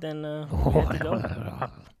all that. Then we have to go.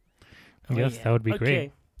 Yes, that would be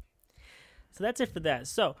great. So that's it for that.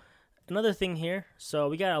 So another thing here. So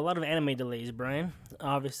we got a lot of anime delays, Brian.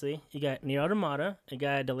 Obviously, you got Nier Automata. It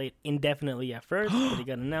got delayed indefinitely at first, but it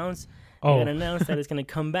got announced. It got announced that it's going to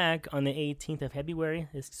come back on the 18th of February.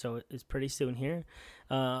 So it's pretty soon here.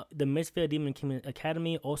 The Misfit Demon King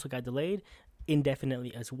Academy also got delayed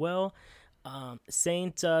indefinitely as well.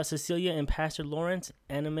 Saint Cecilia and Pastor Lawrence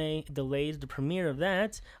anime delayed the premiere of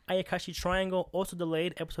that. Ayakashi Triangle also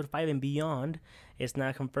delayed episode 5 and beyond. It's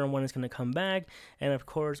not confirmed when it's going to come back. And of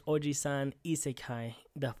course, Oji-san Isekai,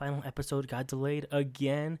 the final episode got delayed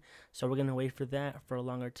again. So we're going to wait for that for a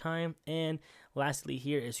longer time. And lastly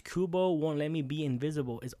here is Kubo Won't Let Me Be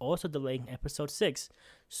Invisible is also delaying episode 6.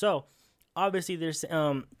 So obviously there's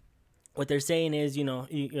what they're saying is, you know,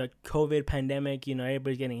 COVID pandemic, you know,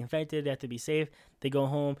 everybody's getting infected. They have to be safe. They go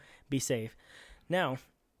home, be safe. Now,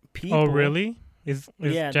 people. Oh, really? Is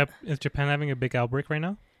Japan having a big outbreak right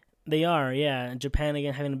now? They are, yeah. Japan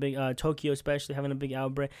again having a big, Tokyo especially having a big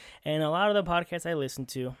outbreak. And a lot of the podcasts I listen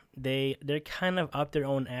to, they're kind of up their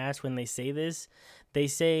own ass when they say this. They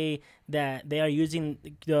say that they are using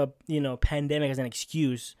the, you know, pandemic as an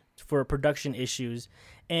excuse for production issues.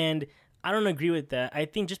 And I don't agree with that. I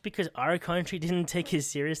think just because our country didn't take it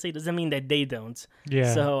seriously doesn't mean that they don't.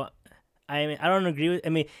 Yeah. So, I mean, I don't agree with. I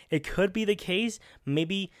mean, it could be the case,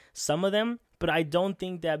 maybe some of them, but I don't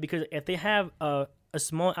think that because if they have a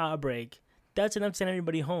small outbreak, that's enough to send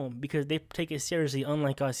everybody home because they take it seriously,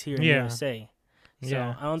 unlike us here in the USA.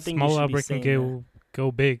 So I don't think small outbreak can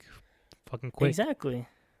go big, fucking quick. Exactly.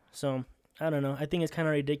 So I don't know. I think it's kind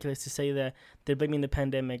of ridiculous to say that they're blaming the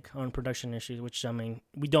pandemic on production issues, which, I mean,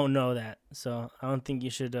 we don't know that. So I don't think you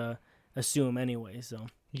should assume anyway. So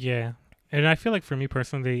yeah. And I feel like for me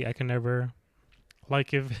personally, I can never,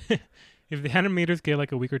 like, if if the animators get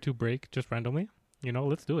like a week or two break just randomly, you know,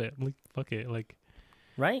 let's do it. Like, fuck it. Like,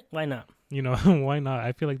 right? Why not? You know, why not?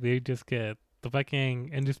 I feel like they just get, the fucking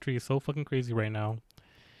industry is so fucking crazy right now.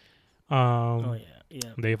 Yeah.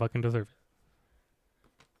 They fucking deserve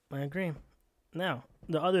it. I agree. Now,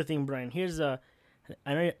 the other thing, Brian, here's I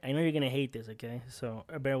know you're gonna hate this, okay? So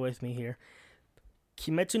bear with me here.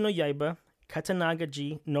 Kimetsu no Yaiba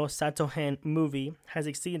Katanagaji no Satohen movie has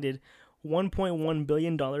exceeded $1.1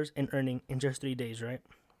 billion in earning in just 3 days, right?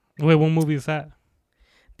 Wait, what movie is that?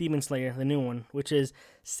 Demon Slayer, the new one, which is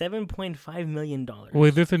 $7.5 million.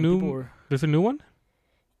 Wait, there's a new one?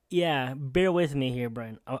 Yeah, bear with me here,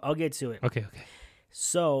 Brian. I'll get to it. Okay.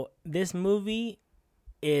 So this movie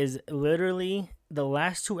is literally the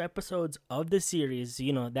last 2 episodes of the series,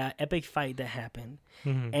 you know, that epic fight that happened.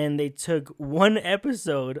 Mm-hmm. And they took 1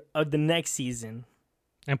 episode of the next season.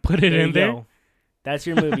 And put it in there? That's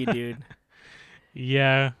your movie, dude.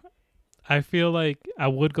 Yeah. I feel like I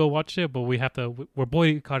would go watch it, but we're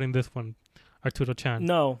boycotting this one, Arturo-chan.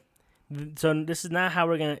 No. So this is not how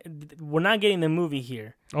we're not getting the movie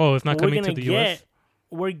here. Oh, it's not coming to the US?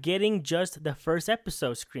 We're getting just the first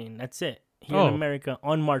episode screen. That's it. Here in America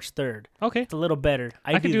on March 3rd. Okay. It's a little better.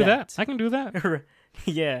 I can do that. I can do that.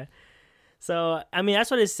 Yeah. So, I mean, that's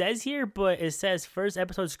what it says here, but it says first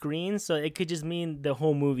episode screen, so it could just mean the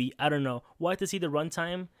whole movie. I don't know. We'll have to see the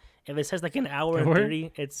runtime. If it says like an hour and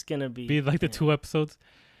 30, it's going to be like the 2 episodes.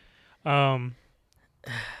 Okay,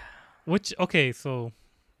 so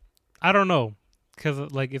I don't know. because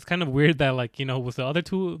like it's kind of weird that like with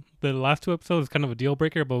the last two episodes, it's kind of a deal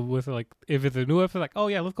breaker, but with like if it's a new episode, like, oh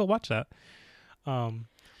yeah, let's go watch that. I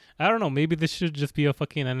don't know, maybe this should just be a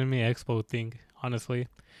fucking anime expo thing, honestly.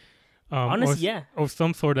 Honestly, yeah, or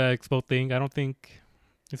some sort of expo thing. I don't think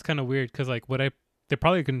it's kind of weird because like they're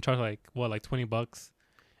probably gonna charge like like $20,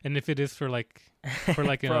 and if it is for like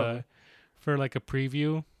a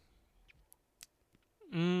preview,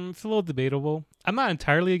 it's a little debatable. I'm not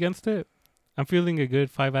entirely against it. I'm feeling a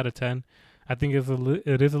good 5 out of 10. I think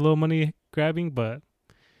it is a little money grabbing, but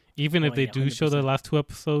even if they do 100%. show the last two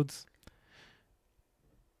episodes,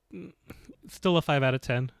 still a 5 out of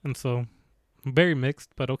 10, and so very mixed,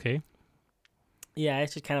 but okay. Yeah,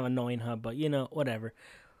 it's just kind of annoying, huh? But whatever.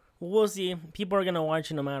 We'll see. People are gonna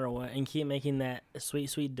watch it no matter what, and keep making that sweet,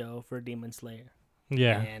 sweet dough for Demon Slayer.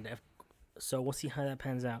 Yeah. And so we'll see how that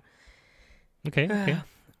pans out. Okay.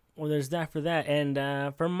 Well, there's that for that.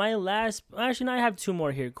 And for my last, actually, no, I have two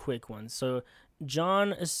more here, quick ones. So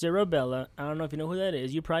John Cirabella, I don't know if you know who that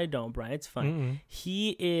is. You probably don't, Brian. It's fine. Mm-mm.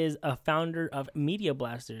 He is a founder of Media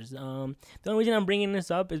Blasters. The only reason I'm bringing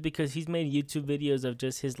this up is because he's made YouTube videos of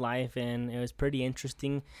just his life, and it was pretty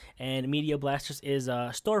interesting. And Media Blasters is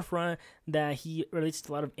a storefront that he releases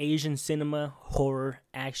a lot of Asian cinema, horror,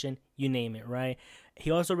 action, you name it, right? He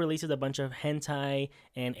also releases a bunch of hentai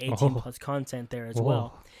and 18-plus content there as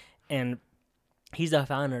well. And he's the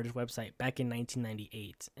founder of this website back in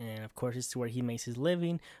 1998. And, of course, this is where he makes his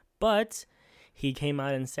living. But he came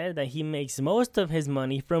out and said that he makes most of his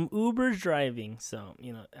money from Uber driving. So,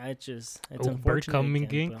 it's unfortunate. Coming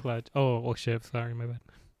in clutch. Oh, shit. Sorry, my bad.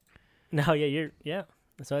 No, yeah.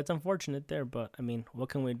 So it's unfortunate there. But, I mean, what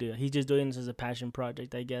can we do? He's just doing this as a passion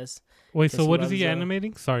project, I guess. Wait, so what is he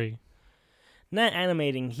animating? Sorry. Not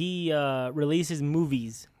animating. He releases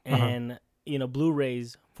movies and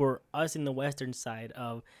Blu-rays for us in the Western side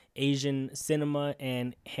of Asian cinema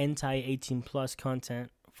and hentai 18+ content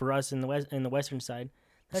for us in the Western side.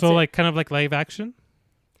 That's so it. like kind of like live action.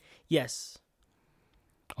 Yes.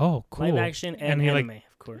 Oh, cool. Live action and anime,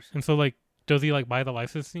 of course. And so like, does he like buy the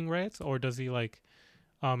licensing rights, or does he like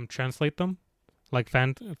translate them, like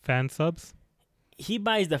fan subs? He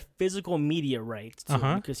buys the physical media rights to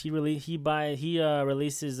it because he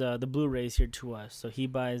releases the Blu-rays here to us. So he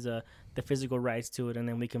buys the physical rights to it, and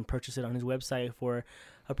then we can purchase it on his website for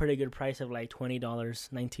a pretty good price of like $20,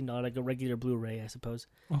 $19, like a regular Blu-ray, I suppose.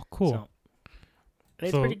 Oh, cool. So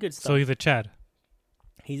it's pretty good stuff. So he's a Chad.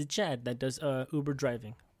 He's a Chad that does Uber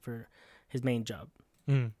driving for his main job.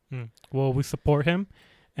 Well, we support him,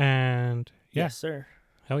 and yeah. Yes, sir.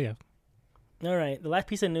 Hell yeah. All right, the last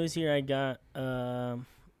piece of news here I got,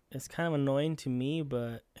 it's kind of annoying to me,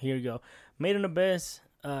 but here you go. Made in Abyss,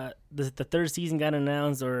 the third season got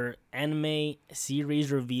announced, or anime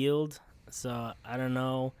series revealed, so I don't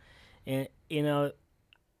know. And,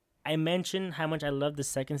 I mentioned how much I love the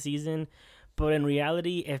second season, but in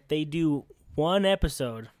reality, if they do one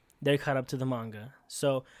episode, they're caught up to the manga.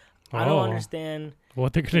 So I don't understand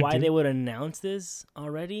what they're gonna why do. they would announce this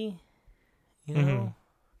already,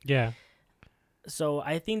 Yeah. So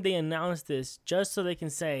I think they announced this just so they can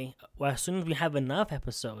say, well, as soon as we have enough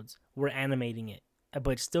episodes, we're animating it.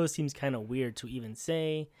 But it still seems kind of weird to even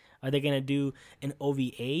say. Are they going to do an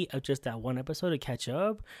OVA of just that one episode to catch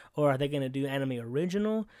up? Or are they going to do anime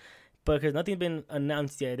original? Because nothing's been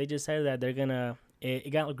announced yet. They just said that they're going to, it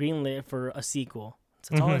got greenlit for a sequel.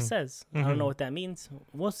 So that's all it says. I don't know what that means.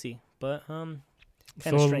 We'll see. But kind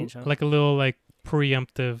of strange, huh? Like a little like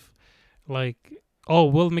preemptive, like, oh,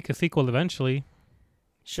 we'll make a sequel eventually.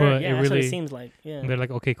 Sure, yeah, that's what it seems like. Yeah. They're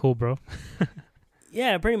like, okay, cool, bro.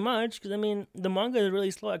 Yeah, pretty much. Because, I mean, the manga is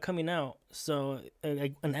really slow at coming out. So,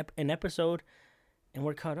 an episode, and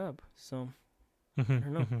we're caught up. So, I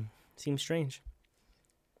don't know. Seems strange.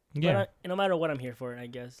 Yeah. But no matter what, I'm here for it, I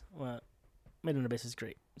guess. Well, Made in Abyss is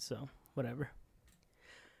great. So, whatever.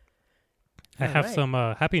 I have some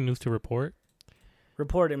happy news to report.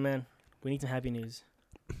 Report it, man. We need some happy news.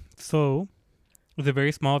 So, it was a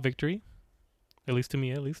very small victory. At least to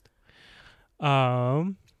me, at least.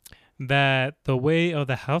 That The Way of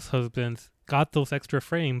the House Husbands got those extra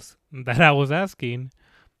frames that I was asking.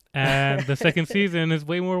 And the second season is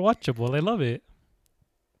way more watchable. I love it.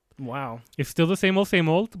 Wow. It's still the same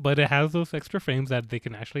old, but it has those extra frames that they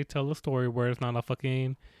can actually tell the story where it's not a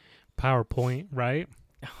fucking PowerPoint, right?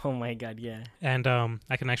 Oh my god, yeah. And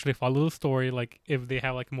I can actually follow the story, like if they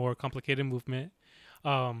have like more complicated movement.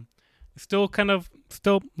 Still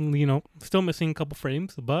missing a couple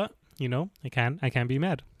frames, but I can't be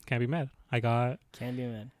mad. Can't be mad. Can't be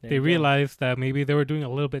mad. They realized that maybe they were doing a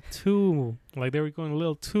little bit too, like they were going a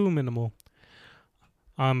little too minimal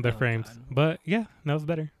on the frames. God. But yeah, that was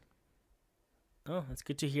better. Oh, that's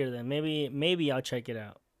good to hear. Then maybe I'll check it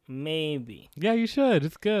out. Maybe. Yeah, you should.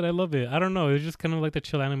 It's good. I love it. I don't know. It's just kind of like the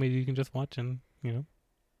chill anime you can just watch and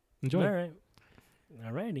enjoy. All right.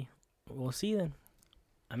 Alrighty. We'll see then.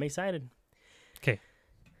 I'm excited. 'Kay.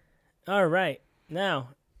 All right. Now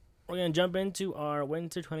we're gonna jump into our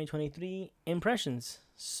winter 2023 impressions.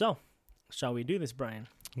 So, shall we do this, Brian?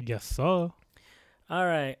 Yes, sir. All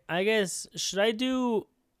right. I guess should I do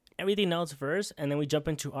everything else first and then we jump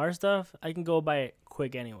into our stuff? I can go by it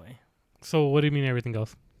quick anyway. So what do you mean everything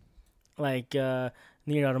else? Like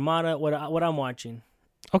Nier Automata, what I'm watching.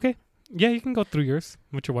 Okay. Yeah, you can go through yours,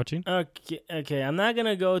 what you're watching. Okay. I'm not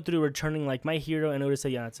gonna go through returning like My Hero and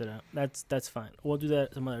Urusei Yatsura. That's fine. We'll do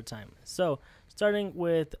that some other time. So starting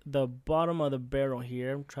with the bottom of the barrel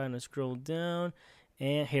here, I'm trying to scroll down,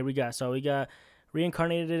 and here we got. So we got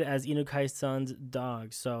reincarnated as Inukai-san's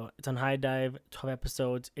dog. So it's on High Dive, 12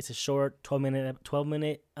 episodes. It's a short 12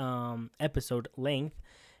 minute episode length.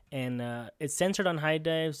 And it's censored on High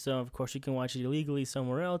Dive, so of course you can watch it illegally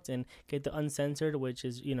somewhere else and get the uncensored, which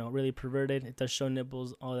is really perverted. It does show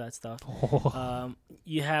nipples, all that stuff.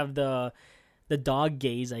 You have the dog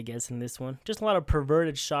gaze, I guess, in this one. Just a lot of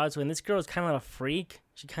perverted shots. When this girl is kind of a freak,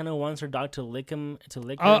 she kind of wants her dog to lick her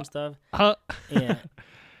and stuff. Yeah,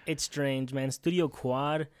 it's strange, man. Studio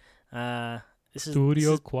Quad. This is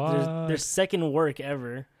their second work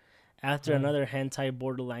ever. After another hentai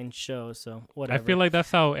borderline show, so whatever. I feel like that's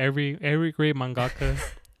how every great mangaka,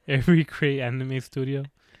 every great anime studio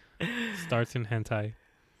starts in hentai.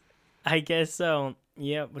 I guess so.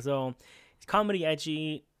 Yep. So it's comedy,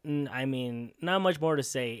 ecchi. I mean, not much more to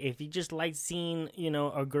say. If you just like seeing,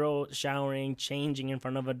 a girl showering, changing in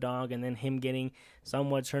front of a dog, and then him getting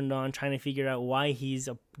somewhat turned on, trying to figure out why he's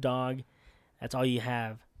a dog, that's all you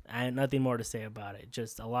have. And nothing more to say about it.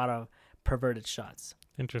 Just a lot of perverted shots.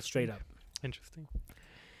 Interesting. Straight up. Interesting.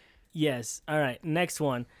 Yes. All right. Next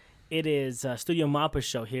one. It is Studio Mappa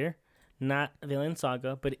show here. Not Villain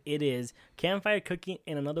Saga, but it is campfire cooking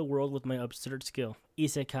in another world with my absurd skill.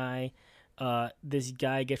 Isekai. This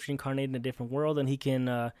guy gets reincarnated in a different world, and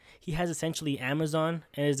he has essentially Amazon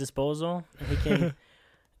at his disposal. And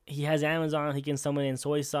he has Amazon. He can summon in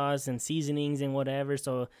soy sauce and seasonings and whatever.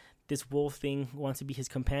 So this wolf thing wants to be his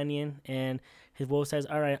companion, and his wolf says,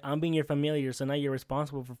 all right, I'm being your familiar, so now you're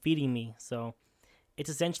responsible for feeding me. So it's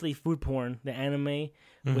essentially food porn, the anime,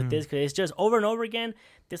 with this, because it's just over and over again,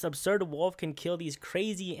 this absurd wolf can kill these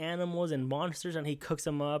crazy animals and monsters, and he cooks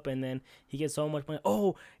them up, and then he gets so much money.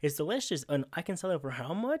 Oh, it's delicious, and I can sell it for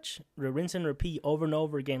how much? Rinse and repeat over and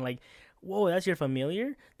over again. Like, whoa, that's your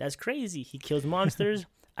familiar? That's crazy. He kills monsters.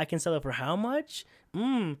 I can sell it for how much?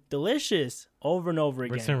 Delicious. Over and over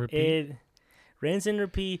again. Rinse and repeat. Rinse and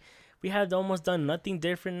repeat. We have almost done nothing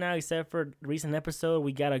different now except for recent episode.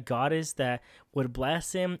 We got a goddess that would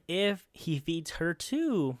bless him if he feeds her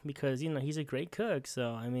too, because he's a great cook.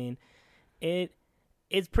 So I mean,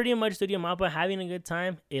 it's pretty much Studio Mappa having a good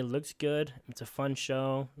time. It looks good. It's a fun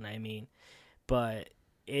show. I mean, but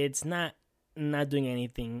it's not doing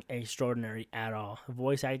anything extraordinary at all.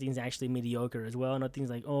 Voice acting is actually mediocre as well. Nothing's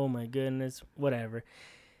like, oh my goodness, whatever.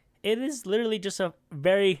 It is literally just a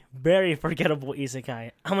very, very forgettable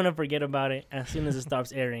isekai. I'm going to forget about it as soon as it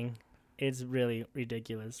stops airing. It's really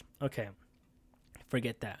ridiculous. Okay,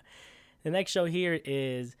 forget that. The next show here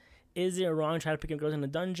is It Wrong Trying to Pick Up Girls in the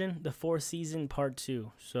Dungeon? The 4th season, part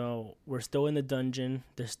 2. So we're still in the dungeon.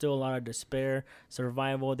 There's still a lot of despair,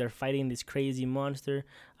 survival. They're fighting this crazy monster.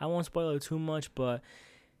 I won't spoil it too much, but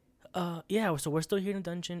yeah, so we're still here in the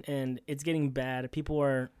dungeon, and it's getting bad. People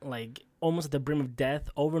are like almost at the brim of death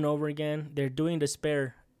over and over again. They're doing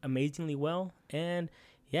despair amazingly well, and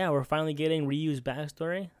yeah, we're finally getting Ryu's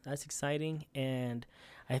backstory. That's exciting, and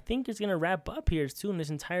I think it's gonna wrap up here soon. This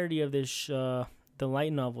entirety of this the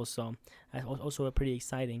light novel, so that's also pretty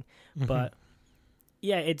exciting. But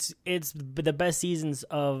yeah, it's the best seasons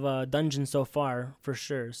of Dungeon so far for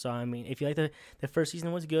sure. So I mean, if you like the first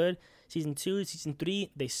season was good, season 2, season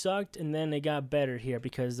 3 they sucked, and then they got better here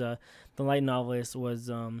because the light novelist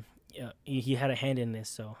was he had a hand in this,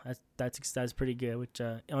 so that's pretty good. Which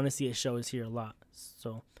honestly it shows here a lot.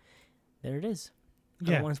 So there it is.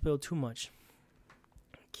 I don't want to spoil too much.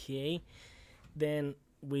 Okay, then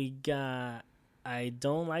we got I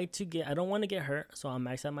don't want to get hurt, so I'll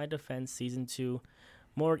max out my defense. Season 2,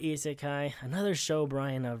 more isekai, another show,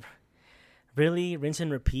 Brian, of really rinse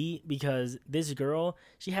and repeat, because this girl,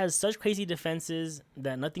 she has such crazy defenses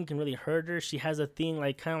that nothing can really hurt her. She has a thing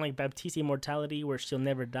like kind of like Baptiste immortality where she'll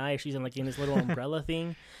never die. She's in this little umbrella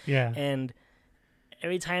thing. Yeah. And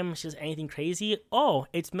every time she does anything crazy, oh,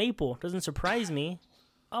 it's Maple. Doesn't surprise me.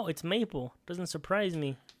 Oh, it's Maple. Doesn't surprise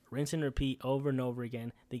me. rinse and repeat over and over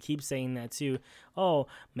again. They keep saying that too. Oh,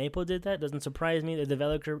 Maple did that. Doesn't surprise me. The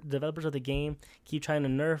developers of the game keep trying to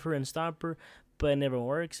nerf her and stop her, but it never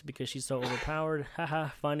works because she's so overpowered. Haha,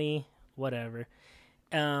 funny, whatever.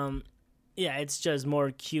 Yeah, it's just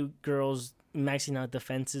more cute girls maxing out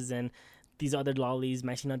defenses and these other lollies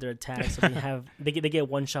maxing out their attacks. So they get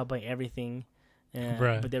one shot by everything,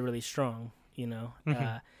 but they're really strong. You know.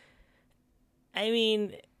 I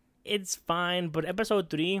mean, it's fine, but episode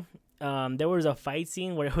 3, there was a fight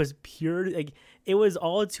scene where it was pure, like, it was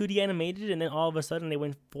all 2D animated, and then all of a sudden they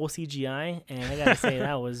went full CGI, and I gotta say,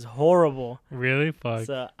 that was horrible. Really? Fuck.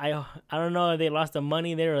 So, I don't know if they lost the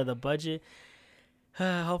money there or the budget.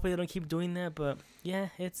 Hopefully they don't keep doing that, but yeah,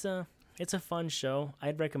 it's a fun show.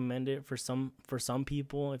 I'd recommend it for some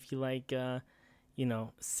people if you like,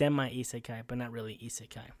 semi-isekai, but not really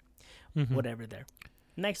isekai. Whatever there.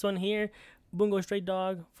 Next one here. Bungo Stray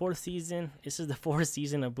Dog, 4th season. This is the 4th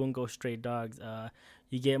season of Bungo Stray Dogs.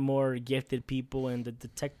 You get more gifted people and the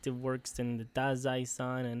detective works and the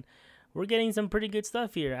Dazai-san, and we're getting some pretty good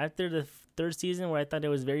stuff here. After the 3rd season where I thought it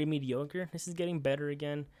was very mediocre, this is getting better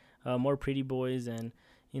again. More pretty boys and,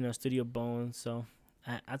 Studio Bones. So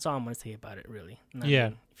that's all I'm going to say about it, really.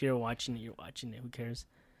 If you're watching it, you're watching it. Who cares?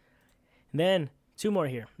 And then 2 more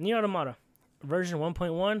here. Nier Automata, version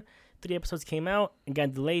 1.1. 3 episodes came out and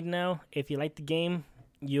got delayed now. If you like the game,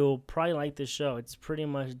 you'll probably like this show. It's pretty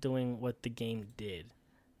much doing what the game did.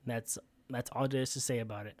 That's all there is to say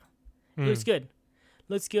about it. It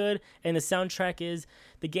looks good. And the soundtrack is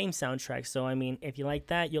the game soundtrack. So, I mean, if you like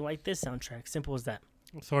that, you'll like this soundtrack. Simple as that.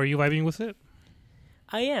 So are you vibing with it?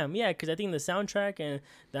 I am, yeah, because I think the soundtrack and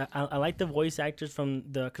I like the voice actors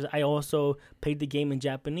because I also played the game in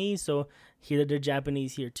Japanese, so here they're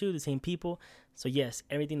Japanese here too, the same people. So yes,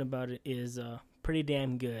 everything about it is pretty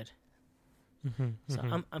damn good.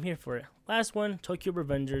 So I'm here for it. Last one, Tokyo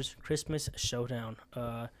Revengers Christmas Showdown.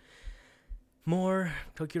 More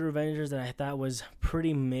Tokyo Revengers that I thought was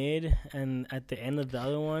pretty mid, and at the end of the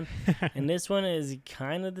other one, and this one is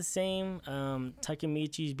kind of the same.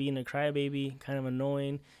 Takemichi's being a crybaby, kind of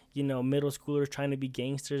annoying. Middle schoolers trying to be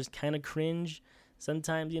gangsters, kind of cringe.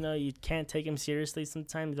 Sometimes, you can't take him seriously.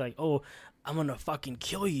 Sometimes, like, oh, I'm gonna fucking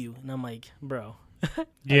kill you, and I'm like, bro.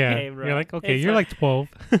 Yeah, okay, bro. You're like, okay, you're like 12.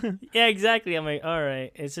 Yeah, exactly. I'm like, all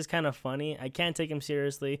right. It's just kind of funny. I can't take him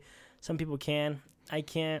seriously. Some people can. I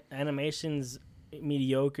can't. Animation's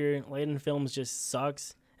mediocre. Latin films just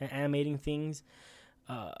sucks at animating things.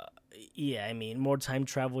 Yeah, I mean, more time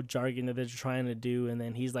travel jargon that they're trying to do, and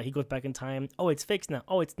then he goes back in time. Oh, it's fixed now.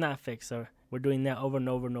 Oh, it's not fixed. So we're doing that over and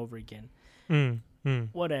over and over again.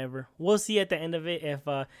 Whatever. We'll see at the end of it if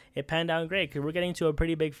it panned out great, because we're getting to a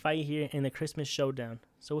pretty big fight here in the Christmas Showdown.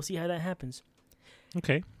 So we'll see how that happens.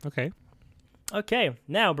 Okay.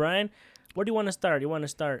 Now, Brian, where do you want to start? You want to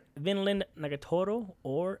start Vinland Nagatoro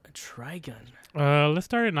or Trigun? Let's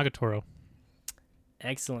start at Nagatoro.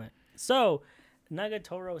 Excellent. So,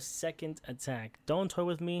 Nagatoro's second attack. Don't toy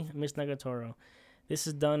with me, Miss Nagatoro. This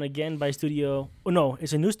is done again by studio. Oh no,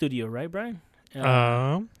 it's a new studio, right, Brian?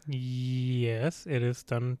 Yes, it is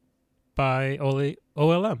done by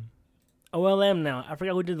OLM. OLM now. I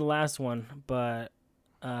forgot who did the last one, but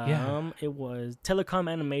it was Telecom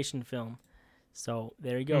Animation Film. So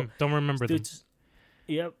there you go. Don't remember them.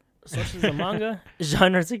 Yep. Sources of manga,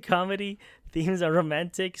 genres of comedy, themes are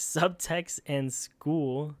romantic, subtext, and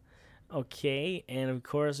school. Okay, and of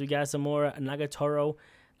course we got some more Nagatoro,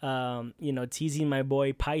 teasing my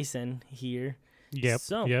boy Paisen here.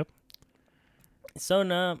 Yep. So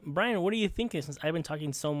now, Brian, what do you think? Since I've been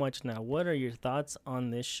talking so much now, what are your thoughts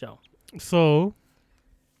on this show? So,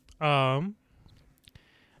 I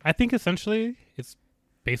think essentially it's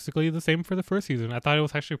basically the same for the first season. I thought it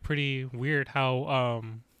was actually pretty weird how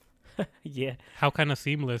how kind of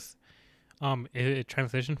seamless it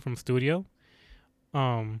transitioned from studio.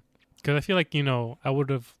 Because I feel like, I would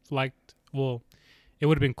have liked, it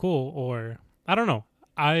would have been cool, or I don't know.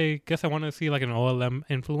 I guess I want to see like an OLM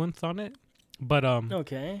influence on it. But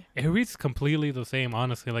okay, it reads completely the same,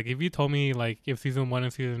 honestly. Like if you told me like if season 1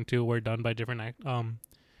 and season 2 were done by different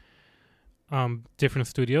different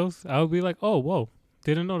studios, I would be like, oh, whoa,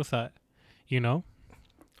 didn't notice that,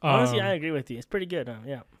 Honestly, I agree with you. It's pretty good,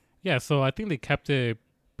 yeah. Yeah, so I think they kept it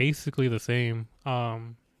basically the same,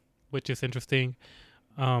 which is interesting.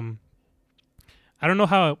 I don't know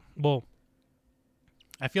how.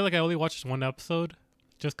 I feel like I only watched one episode,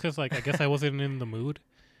 just because like I guess I wasn't in the mood.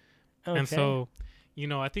 Okay. And so,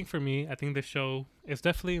 I think for me, the show is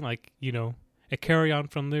definitely like, a carry on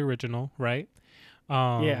from the original, right?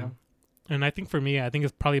 Yeah. And I think for me, I think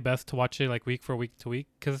it's probably best to watch it like week to week,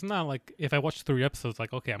 because it's not like if I watch 3 episodes,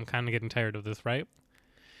 like, okay, I'm kind of getting tired of this, right?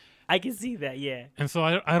 I can see that. Yeah. And so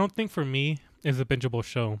I don't think for me is a bingeable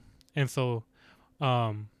show. And so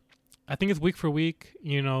I think it's week for week.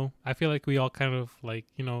 I feel like we all kind of like,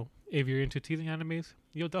 if you're into teasing animes,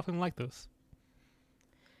 you'll definitely like this.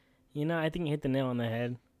 I think you hit the nail on the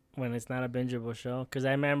head when it's not a bingeable show. Because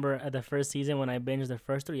I remember at the first season when I binged the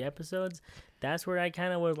first 3 episodes, that's where I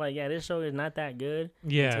kind of was like, yeah, this show is not that good.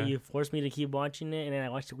 Yeah. Until you forced me to keep watching it, and then I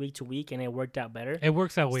watched it week to week, and it worked out better. It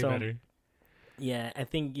works out way better. Yeah, I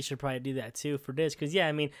think you should probably do that too for this. Because, yeah,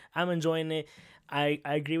 I mean, I'm enjoying it. I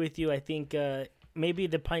agree with you. I think maybe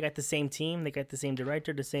they probably got the same team. They got the same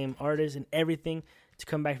director, the same artist, and everything to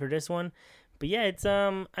come back for this one. But yeah, it's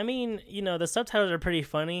I mean, the subtitles are pretty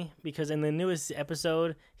funny because in the newest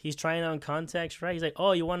episode, he's trying on context, right? He's like,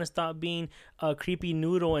 "Oh, you want to stop being a creepy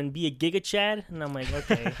noodle and be a Giga Chad?" And I'm like,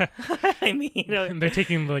 "Okay." I mean, they're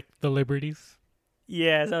taking like the liberties.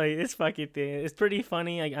 Yeah, so it's fucking thing. It's pretty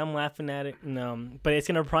funny. Like I'm laughing at it, but it's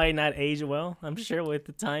gonna probably not age well. I'm sure with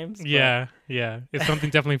the times. Yeah, it's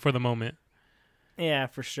something definitely for the moment. Yeah,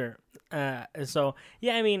 for sure. So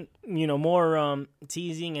yeah, I mean, more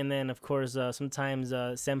teasing, and then of course, sometimes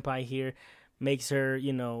Senpai here makes her,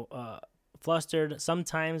 flustered.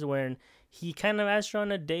 Sometimes when he kind of asks her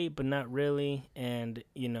on a date, but not really, and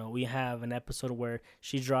we have an episode where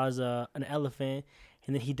she draws an elephant,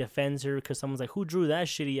 and then he defends her because someone's like, "Who drew that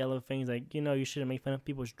shitty elephant?" He's like, "You shouldn't make fun of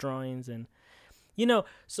people's drawings," and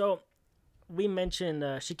so. We mentioned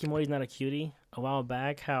Shikimori's not a cutie a while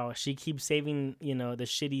back, how she keeps saving, the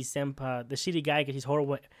shitty senpai, the shitty guy because he's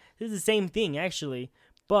horrible. This is the same thing, actually,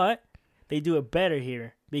 but they do it better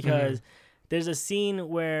here because there's a scene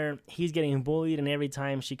where he's getting bullied, and every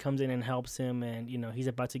time she comes in and helps him, and, he's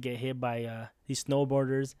about to get hit by these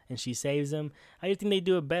snowboarders, and she saves him. I just think they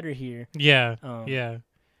do it better here. Yeah, yeah.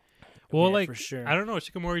 Well, yeah, like, for sure. I don't know,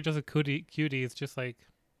 Shikimori just a cutie. It's just like,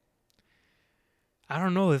 I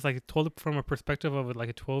don't know. It's like told from a perspective of like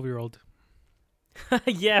a 12-year-old.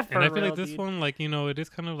 Yeah, and I feel like this one, like, it is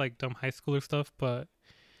kind of like dumb high schooler stuff, but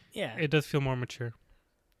yeah, it does feel more mature.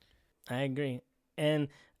 I agree. And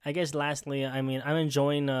I guess lastly, I mean, I'm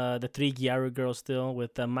enjoying the 3 Gyaru girls still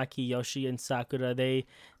with Maki, Yoshi, and Sakura. They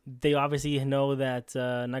obviously know that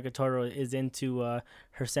Nagatoro is into her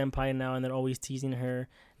senpai now, and they're always teasing her.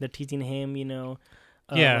 They're teasing him,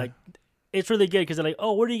 Yeah. Like, it's really good because they're like,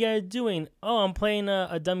 "Oh, what are you guys doing?" "Oh, I'm playing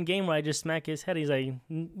a dumb game where I just smack his head." He's like,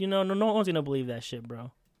 no one's gonna believe that shit,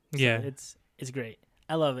 bro." So yeah, it's great.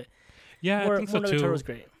 I love it. Yeah, I think so too. Nagatore's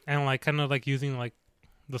great. And like kind of like using like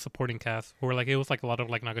the supporting cast, where like it was like a lot of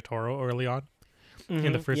like Nagatoro early on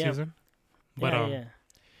in the first season. But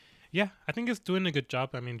yeah, I think it's doing a good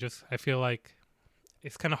job. I mean, just I feel like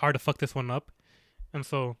it's kind of hard to fuck this one up, and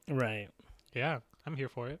so right. Yeah, I'm here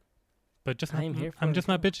for it. But I'm just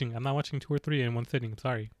not bitching. I'm not watching 2 or 3 in one sitting. I'm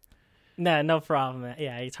sorry. Nah, no problem, man.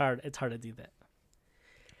 Yeah, it's hard. It's hard to do that.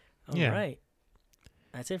 All right.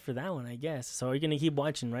 That's it for that one, I guess. So you're gonna keep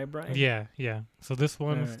watching, right, Brian? Yeah. So this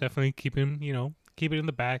one is definitely keep it in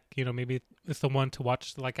the back. Maybe it's the one to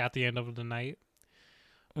watch like at the end of the night.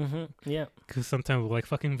 Yeah. Because sometimes like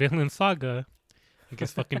fucking Vinland Saga, it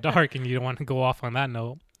gets fucking dark, and you don't want to go off on that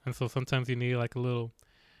note. And so sometimes you need like a little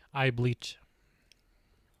eye bleach.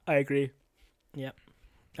 I agree. Yep.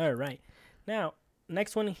 All right. Now,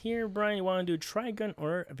 next one here, Brian, you want to do Trigun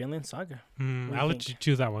or Vinland Saga? I'll let you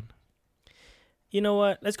choose that one. You know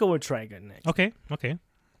what? Let's go with Trigun next. Okay.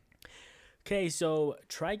 Okay, so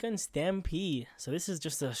Trigun Stampede. So this is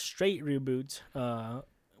just a straight reboot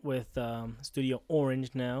with Studio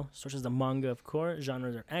Orange now. Source is the manga, of course.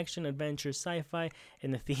 Genres are action, adventure, sci-fi,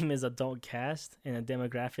 and the theme is adult cast, and the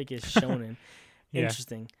demographic is shonen. Yeah.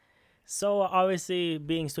 Interesting. So obviously,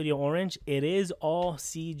 being Studio Orange, it is all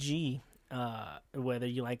CG. Whether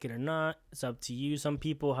you like it or not, it's up to you. Some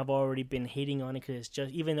people have already been hating on it because it's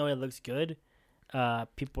just, even though it looks good,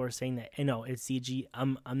 people are saying that, no, it's CG.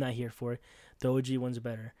 I'm not here for it. The OG one's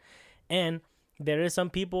better. And there is some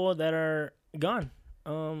people that are gone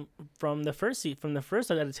from the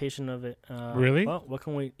first adaptation of it. Really? Well, what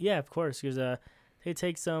can we? Yeah, of course, because they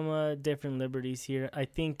take some different liberties here. I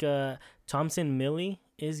think Thompson Millie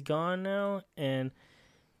is gone now, and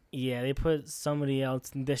yeah, they put somebody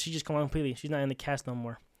else. She just come on completely. She's not in the cast no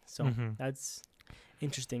more. So that's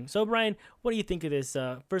interesting. So Brian, what do you think of this?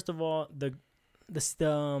 First of all, the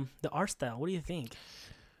art style. What do you think?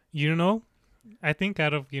 I think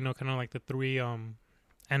out of kind of like the 3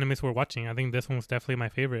 animes we're watching, I think this one's definitely my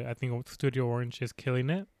favorite. I think Studio Orange is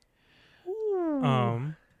killing it.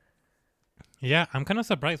 Ooh. Yeah, I'm kind of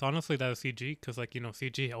surprised, honestly, that it's CG, because like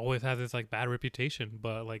CG always has this like bad reputation.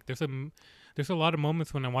 But like there's a lot of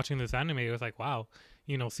moments when I'm watching this anime, it was like, wow,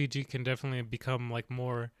 CG can definitely become like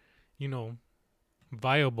more,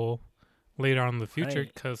 viable later on in the future,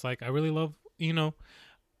 Right. because like I really love,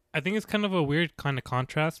 I think it's kind of a weird kind of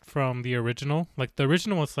contrast from the original. Like the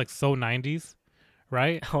original was like so 90s,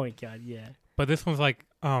 right? Oh my god, yeah. But this one's like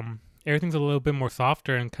everything's a little bit more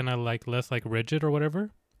softer and kind of like less like rigid or whatever.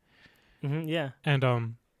 Yeah. And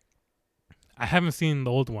I haven't seen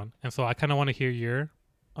the old one, and so I kind of want to hear your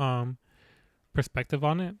perspective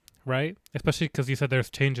on it, right? Especially because you said there's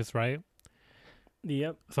changes, right?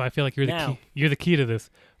 Yep. So I feel like you're the Now- key. You're the key to this.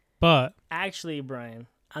 But Actually, Brian,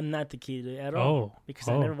 I'm not the key to it at Oh. all because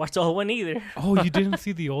I Oh. never watched the whole one either. oh, you didn't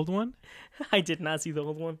see the old one? I did not see the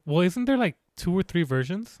old one. Well, isn't there like 2 or 3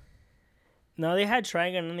 versions? No, they had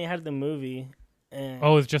Trigun and they had the movie. And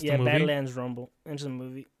Oh, it's just yeah, a movie. Badlands Rumble. It's a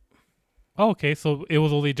movie. Oh, okay. So it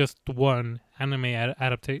was only just one anime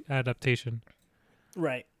adaptation.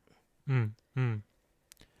 Right.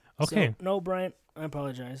 Okay. So, no, Brian, I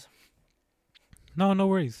apologize. No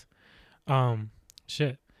worries.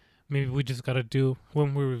 Shit. Maybe we just gotta do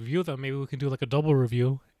when we review them. Maybe we can do like a double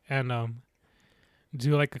review and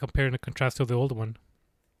do like a compare and a contrast to the old one.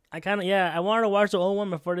 I wanted to watch the old one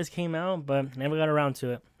before this came out, but never got around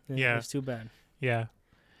to it. Yeah. It's too bad. Yeah.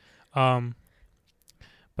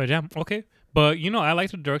 But yeah, okay. But I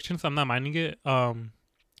like the direction, so I'm not minding it.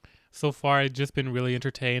 So far I've just been really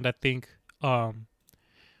entertained. I think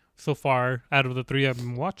so far out of the 3 I've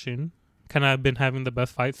been watching, kind of been having the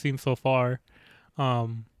best fight scene so far.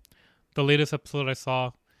 The latest episode I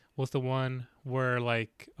saw was the one where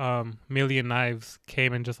like Million Knives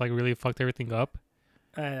came and just like really fucked everything up.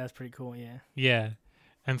 That's pretty cool, yeah. Yeah.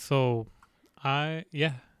 And so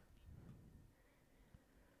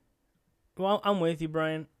Well, I'm with you,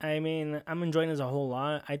 Brian. I mean, I'm enjoying this a whole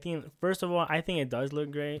lot. I think, first of all, I think it does look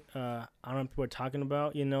great. I don't know what people are talking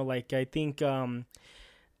about. Like I think,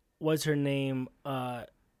 what's her name?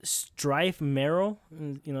 Strife Merrill.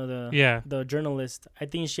 The journalist. I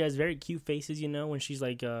think she has very cute faces. When she's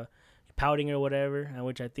like pouting or whatever,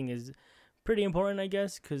 which I think is pretty important, I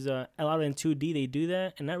guess, because a lot of in 2D they do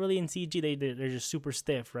that, and not really in CG. They're just super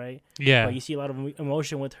stiff, right? Yeah. But you see a lot of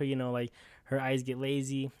emotion with her, like her eyes get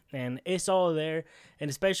lazy, and it's all there. And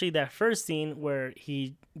especially that first scene where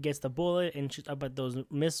he gets the bullet and shoots up at those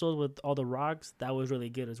missiles with all the rocks, that was really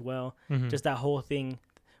good as well. Mhm. Just that whole thing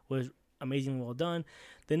was amazingly well done.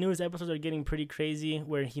 The newest episodes are getting pretty crazy,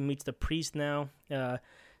 where he meets the priest now.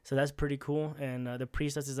 So that's pretty cool. And the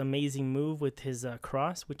priest does this amazing move with his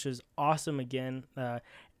cross, which is awesome again.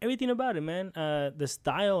 Everything about it, man. The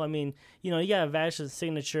style, I mean, you got Vash's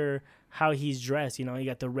signature, how he's dressed. You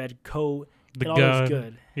got the red coat. The It all gun. looks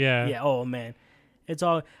good. Yeah. Yeah, oh, man. It's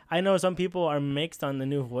all. I know some people are mixed on the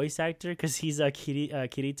new voice actor because he's a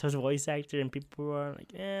Kirito's voice actor, and people are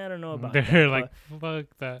like, I don't know about They're that. like, fuck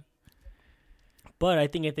that. But I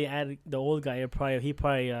think if they add the old guy, he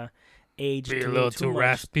probably aged Be a a little too too much.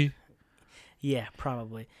 raspy. Yeah,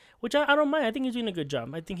 probably. Which I don't mind. I think he's doing a good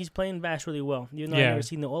job. I think he's playing Vash really well. Even though I've Yeah. never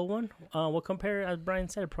seen the old one. We'll compare, as Brian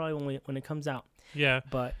said, probably when it comes out. Yeah.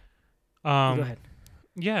 But go ahead.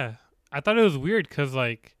 Yeah. I thought it was weird because,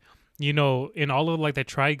 like, in all of, like, the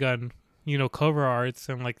Trigun, cover arts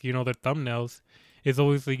and, like, their thumbnails, it's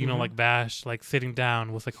always, like, Mhm. like, Vash, like, sitting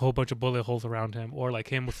down with, like, a whole bunch of bullet holes around him, or, like,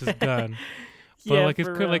 him with his gun. But, Yeah, like, it's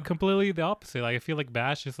for like, real. completely the opposite. Like, I feel like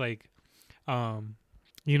Vash is, like,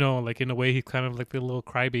 like, in a way, he's kind of, like, the little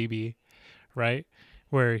crybaby, right?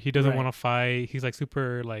 Where he doesn't Right. want to fight. He's, like,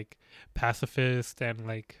 super, like, pacifist and,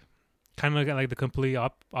 like, kind of, like, the complete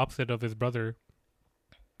opposite of his brother.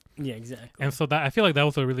 Yeah, exactly. And so that I feel like that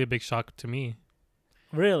was a really big shock to me.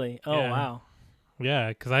 Really? Oh, Yeah. wow. Yeah,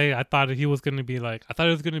 because I thought he was gonna be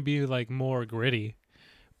like more gritty,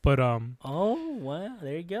 but Oh, wow.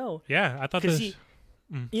 There you go. yeah, I thought 'Cause this.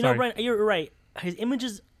 Know, Brian, you're right. His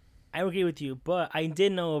images, I agree with you, but I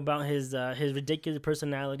did know about his ridiculous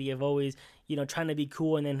personality of always, trying to be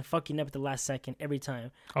cool and then fucking up at the last second every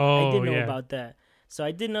time. Oh I did know yeah, about that. So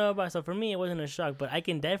I did know about. So for me, it wasn't a shock, but I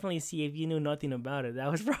can definitely see if you knew nothing about it, that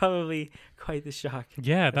was probably quite the shock.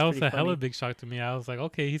 yeah, that That's was a pretty hella funny. big shock to me. I was like,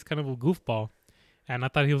 okay, he's kind of a goofball, and I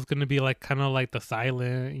thought he was gonna be like kind of like the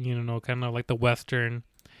silent, kind of like the Western,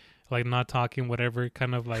 like not talking, whatever,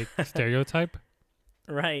 kind of like stereotype.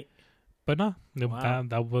 Right. But no, Wow.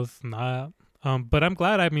 that was not. But I'm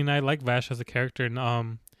glad. I mean, I like Vash as a character, and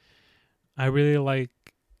I really like.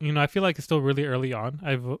 I feel like it's still really early on.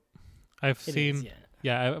 I've It seen. is,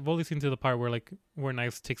 Yeah, I've only seen to the part where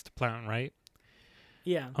Knives takes the plant, right?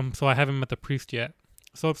 yeah. So I haven't met the priest yet.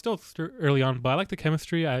 So it's still early on, but I like the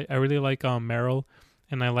chemistry. I really like Meryl,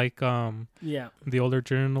 and I like Yeah. the older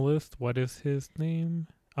journalist. What is his name?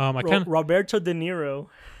 I kind Roberto De Niro.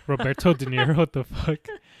 Roberto De Niro. What the fuck?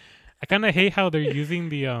 I kind of hate how they're using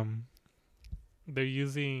the they're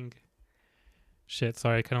using. Shit,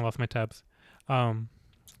 sorry, I kind of lost my tabs.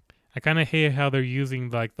 I kind of hate how they're using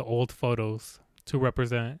like the old photos to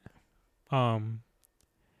represent. Oh,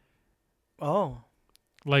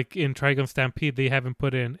 Like in Trigun Stampede, they haven't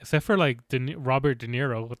put in except for like Robert De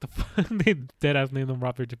Niro. What the fuck? They dead ass named him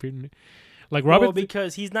Robert De Niro. Like Robert. oh,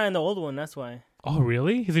 because he's not in the old one. That's why. Oh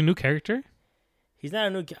really? He's a new character. He's not a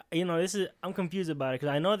new. I'm confused about it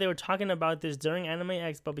because I know they were talking about this during Anime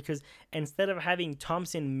Expo because instead of having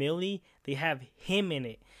Thompson Millie, they have him in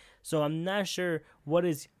it. So I'm not sure what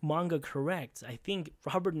is manga correct. I think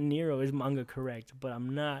Robert De Niro is manga correct, but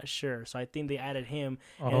I'm not sure. So I think they added him,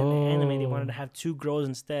 and in the anime they wanted to have two girls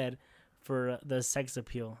instead for the sex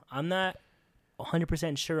appeal. I'm not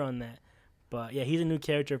 100% sure on that, but yeah, he's a new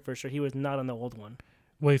character for sure. He was not on the old one.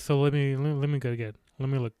 Wait, so let me go again. Let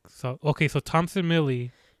me look. So okay, so Thompson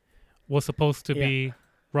Millie was supposed to be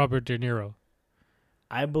Robert De Niro,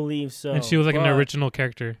 I believe so. and she was like an original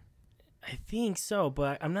character. I think so,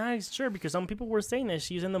 but I'm not sure because some people were saying that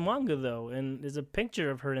she's in the manga though, and there's a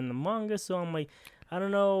picture of her in the manga. So I'm like, I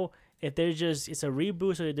don't know if they're it's a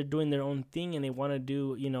reboot, so they're doing their own thing, and they want to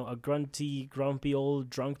do a grumpy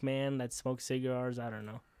old drunk man that smokes cigars. I don't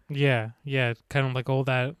know. Yeah, kind of like all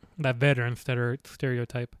that veteran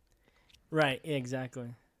stereotype. Right,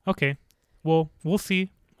 exactly. Okay, well we'll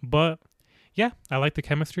see, but yeah, I like the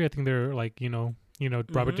chemistry. I think they're like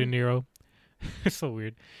Robert De Niro. It's so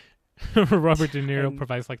weird. Robert De Niro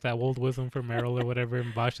provides like that old wisdom for Meryl or whatever,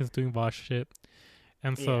 and Bosch is doing Bosch shit,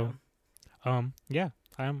 and so, I'm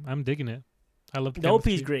digging it. I love the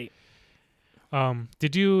chemistry. OP's great.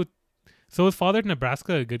 Did you? So is Father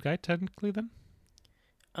Nebraska a good guy technically then?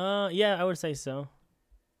 Yeah, I would say so.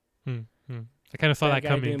 I kind of saw that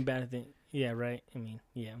coming. Doing bad thing. Yeah, right. I mean,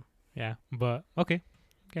 yeah. Yeah, but okay.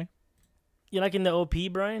 You liking the OP,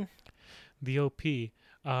 Brian? The OP.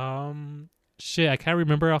 Shit, I can't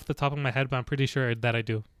remember off the top of my head, but I'm pretty sure that I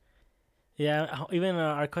do. Yeah, even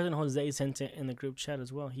our cousin Jose sent it in the group chat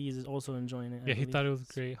as well. He's also enjoying it. Yeah, he thought it was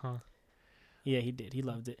great, huh? Yeah, he did. He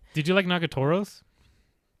loved it. Did you like Nagatoro's?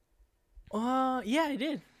 Yeah, I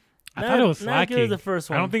did. I thought it was slacking. Not as good as the first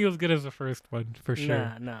one. I don't think it was good as the first one, for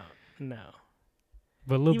sure. No.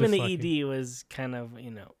 But a little even bit the slacking. ED was kind of,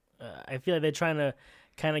 I feel like they're trying to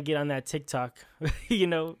kind of get on that TikTok,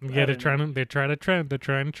 Yeah, they're trying to trend. They're trying to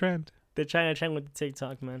trend. They're trying to trend with the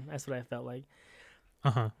TikTok, man. That's what I felt like.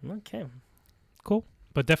 Okay. Cool.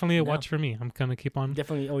 But definitely a watch for me. I'm gonna keep on.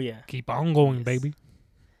 Definitely. Oh yeah. Keep on going, Yes. baby.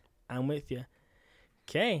 I'm with you.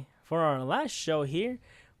 Okay. For our last show here,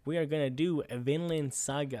 we are gonna do Vinland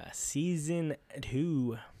Saga Season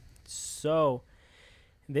 2. So,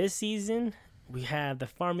 this season we have the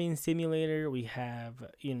farming simulator. We have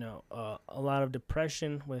a lot of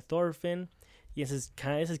depression with Thorfinn. Yes, this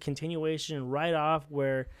is continuation right off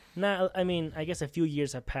where I guess a few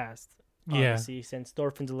years have passed. Obviously, since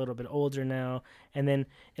Thorfinn's a little bit older now. And then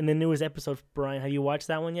in the newest episode, Brian, have you watched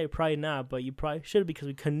that one yet? Probably not, but you probably should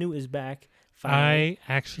because Canute is back. Finally.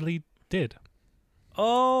 I actually did.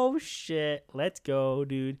 Oh shit! Let's go,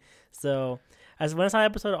 dude. So, when I saw the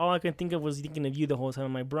episode, all I could think of was thinking of you the whole time.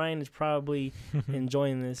 I'm like, Brian is probably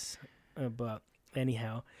enjoying this, but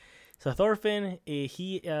anyhow. So Thorfinn,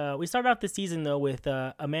 we start off the season though with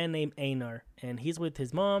a man named Einar, and he's with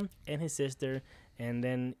his mom and his sister, and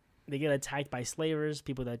then they get attacked by slavers,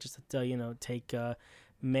 people that just take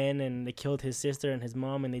men, and they killed his sister and his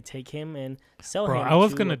mom, and they take him and sell him. I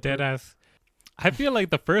was gonna dead ass. I feel like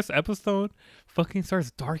the first episode fucking starts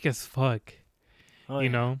dark as fuck. Oh, you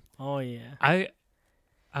yeah. know? Oh yeah.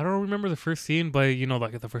 I don't remember the first scene, but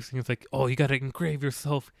like the first thing is like, oh, you gotta engrave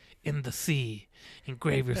yourself in the sea,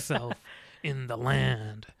 engrave yourself in the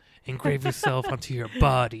land, engrave yourself onto your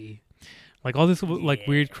body, like all this like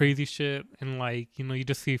weird crazy shit, and like you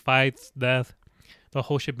just see fights, death, the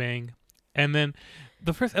whole shebang, and then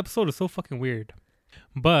the first episode is so fucking weird,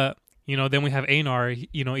 but then we have Einar,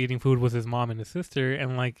 eating food with his mom and his sister,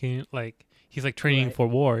 and like he's like training for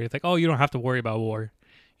war. It's like, oh, you don't have to worry about war,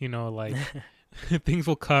 like. Things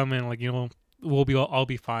will come and I'll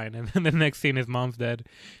be fine. And then the next scene, his mom's dead,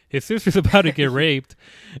 his sister's about to get raped,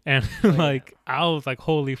 and I was like,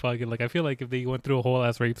 holy fuck it! Like I feel like if they went through a whole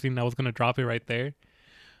ass rape scene, I was gonna drop it right there.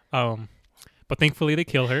 But thankfully they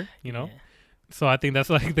kill her. So I think that's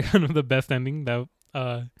like kind of the best ending that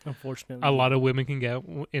unfortunately a lot of women can get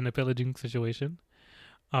in a pillaging situation.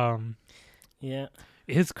 Yeah,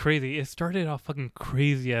 it's crazy. It started off fucking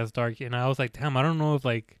crazy as dark, and I was like, damn, I don't know if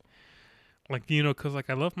because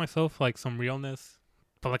I love myself like some realness,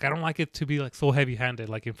 but like I don't like it to be like so heavy handed,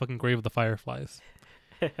 like in fucking Grave of the Fireflies.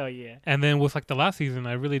 Hell yeah. And then with like the last season,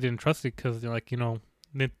 I really didn't trust it because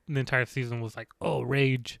the entire season was like, oh,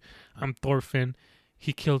 rage, I'm Thorfinn,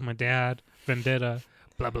 he killed my dad, vendetta,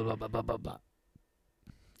 blah blah blah blah blah blah blah.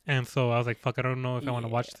 And so I was like, fuck, I don't know if I want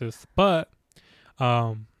to watch this, but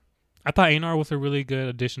I thought Einar was a really good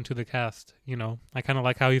addition to the cast. You know, I kind of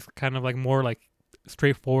like how he's kind of like more like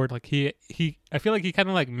straightforward. Like I feel like he kind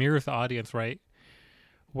of like mirrors the audience, right?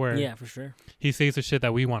 Where yeah, for sure, he says the shit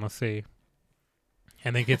that we want to say,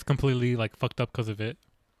 and then gets completely like fucked up because of it.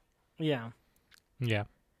 yeah. Yeah.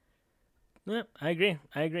 Yeah, I agree.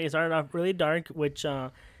 It started off really dark, which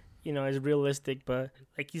is realistic, but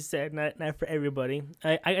like you said, not for everybody.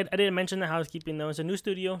 I didn't mention the housekeeping though. It's a new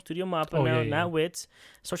Studio Mappa now, not Wits.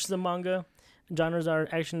 Sources of manga. Genres are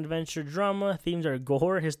action, adventure, drama. Themes are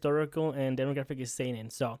gore, historical, and demographic is seinen.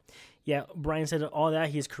 So, yeah, Brian said all that.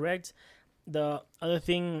 He's correct. The other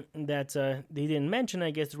thing that they didn't mention,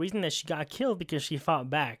 I guess, the reason that she got killed because she fought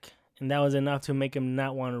back, and that was enough to make him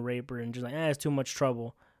not want to rape her and just like, it's too much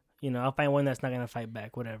trouble. You know, I'll find one that's not gonna fight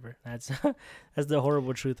back. Whatever. That's that's the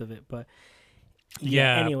horrible truth of it. But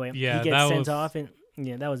anyway, he gets sent off, and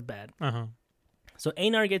that was bad. So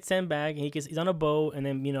Einar gets sent back, and he's on a boat, and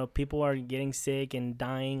then people are getting sick and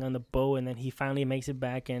dying on the boat, and then he finally makes it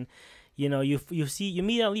back, and you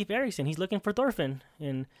meet Leif Erikson. He's looking for Thorfinn,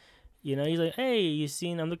 and he's like, hey,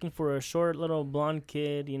 I'm looking for a short little blonde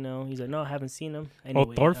kid. He's like, no, I haven't seen him.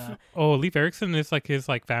 Anyway, Leif Erikson is like his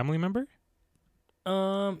like family member.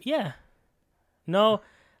 Yeah. No,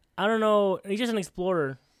 I don't know. He's just an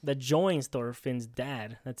explorer that joins Thorfinn's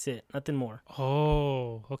dad. That's it. Nothing more.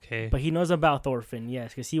 Oh, okay. But he knows about Thorfinn,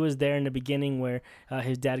 yes, because he was there in the beginning where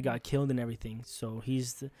his dad got killed and everything. So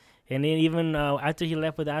and then even after he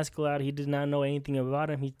left with Askeladd, he did not know anything about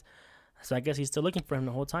him. So I guess he's still looking for him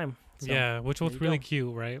the whole time. So, yeah, which was really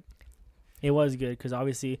cute, right? It was good because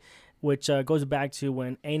obviously, which goes back to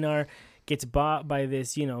when Einar gets bought by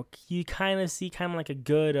this, you kind of see like a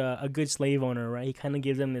good slave owner, right? He kind of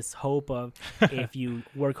gives them this hope of if you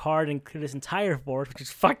work hard and clear this entire forest, which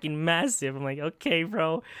is fucking massive. I'm like, okay,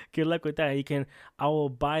 bro, good luck with that. I will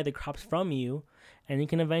buy the crops from you, and you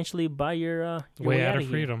can eventually buy your way out of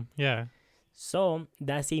freedom. Yeah. So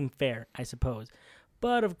that seemed fair, I suppose.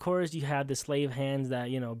 But of course, you have the slave hands that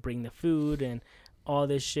bring the food and all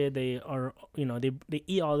this shit. They are, they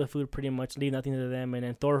eat all the food pretty much, leave nothing to them. And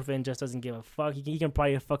then Thorfinn just doesn't give a fuck. He can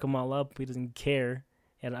probably fuck them all up. He doesn't care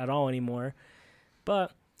at all anymore.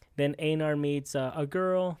 But then Einar meets a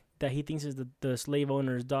girl that he thinks is the slave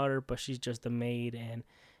owner's daughter, but she's just a maid. And,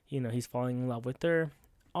 he's falling in love with her.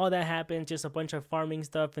 All that happens, just a bunch of farming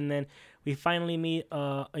stuff. And then we finally meet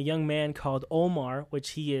a young man called Omar,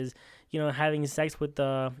 which he is, having sex with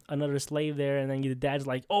another slave there. And then the dad's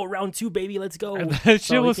like, oh, round 2, baby, let's go. And that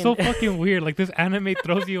shit was so fucking weird. Like, this anime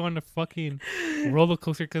throws you on the fucking roller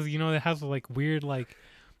coaster because, it has like weird, like,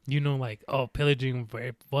 pillaging,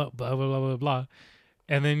 blah, blah, blah, blah, blah, blah.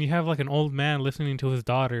 And then you have like an old man listening to his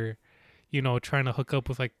daughter, trying to hook up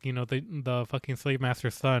with like, the fucking slave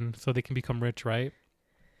master's son so they can become rich, right?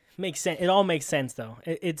 Makes sense. It all makes sense though.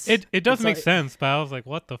 It does make sense, but I was like,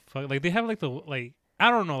 what the fuck? Like, they have like I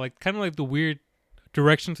don't know, like kind of like the weird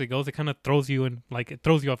directions it goes. It kind of throws you in, like it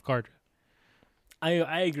throws you off guard. I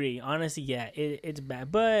agree. Honestly, yeah, it's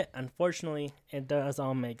bad, but unfortunately, it does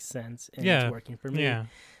all make sense and it's working for me. Yeah.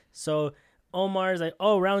 So Omar's like,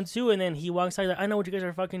 oh, round 2, and then he walks out. He's like, I know what you guys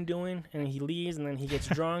are fucking doing, and he leaves, and then he gets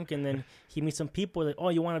drunk, and then he meets some people. Like, oh,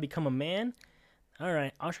 you want to become a man? All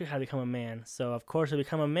right, I'll show you how to become a man. So, of course, to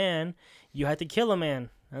become a man, you have to kill a man.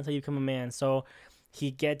 That's how you become a man. So,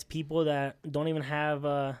 he gets people that don't even have,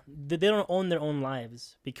 they don't own their own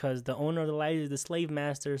lives because the owner of the lives is the slave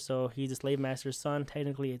master. So, he's the slave master's son.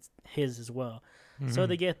 Technically, it's his as well. Mm-hmm. So,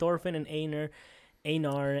 they get Thorfinn and Einar,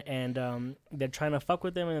 and they're trying to fuck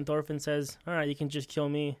with him. And then Thorfinn says, all right, you can just kill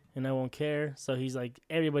me and I won't care. So, he's like,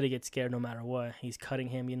 everybody gets scared no matter what. He's cutting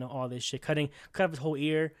him, all this shit. Cut off his whole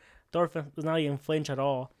ear. Thorfinn does not even flinch at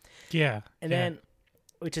all. Yeah. And then,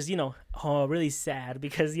 which is, really sad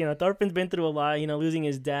because, Thorfinn's been through a lot, losing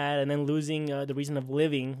his dad and then losing the reason of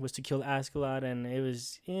living was to kill Askeladd. And it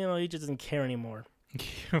was, he just doesn't care anymore.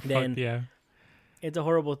 It's a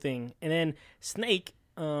horrible thing. And then Snake,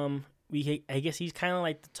 I guess he's kind of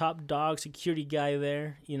like the top dog security guy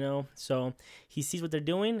there, So he sees what they're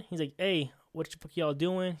doing. He's like, hey, what the fuck y'all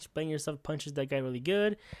doing? He's playing yourself, punches that guy really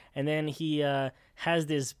good. And then he has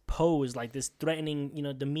this pose, like this threatening,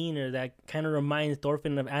 demeanor that kind of reminds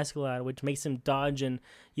Thorfinn of Askeladd, which makes him dodge and,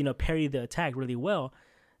 parry the attack really well.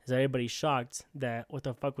 So everybody's shocked that, what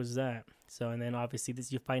the fuck was that? So, and then obviously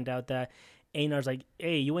you find out that Einar's like,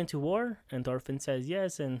 hey, you went to war? And Thorfinn says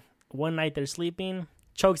yes. And one night they're sleeping,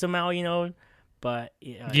 chokes him out, But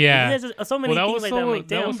yeah, Yeah. he has so many Well, that things was like that. I'm so like,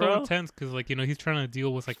 that damn, was so bro. intense because like he's trying to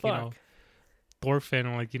deal with like Fuck. Thorfinn,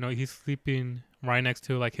 and like he's sleeping right next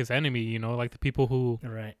to like his enemy, like the people who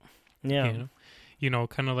Right. Yeah.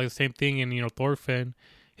 kind of like the same thing. And Thorfinn,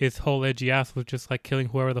 his whole edgy ass was just like killing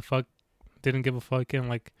whoever the fuck didn't give a fuck. And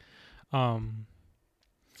like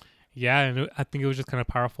yeah, and I think it was just kind of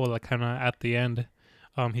powerful, like kind of at the end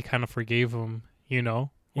he kind of forgave him,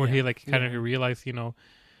 or he like kind of realized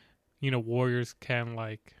warriors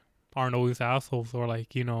aren't always assholes, or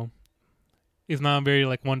like it's not very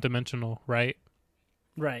like one dimensional, right?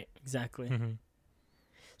 Right. Exactly. Mm-hmm.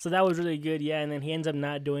 So that was really good. Yeah, and then he ends up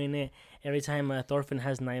not doing it. Every time Thorfinn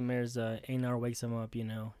has nightmares, Einar wakes him up.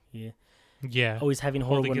 Yeah, Always having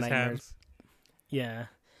horrible holding his nightmares. hands. Yeah.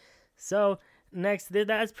 So next,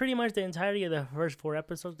 that's pretty much the entirety of the first 4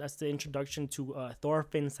 episodes. That's the introduction to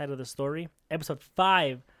Thorfinn's side of the story. Episode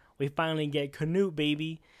 5, we finally get Canute,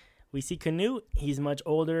 baby. We see Canute. He's much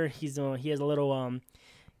older. He has a little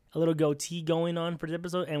goatee going on for this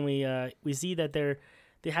episode, and we see that they're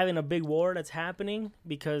having a big war that's happening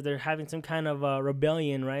because they're having some kind of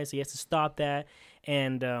rebellion, right? So he has to stop that,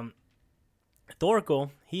 and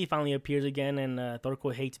Thorkel, he finally appears again, and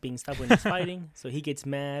Thorkel hates being stopped when he's fighting, so he gets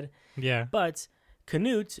mad. Yeah. But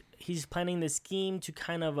Canute, he's planning this scheme to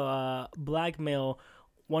kind of blackmail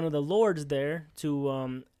one of the lords there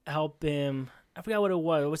to help him. I forgot what it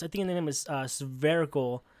was. I think the name is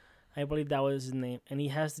Sverkel. I believe that was his name. And he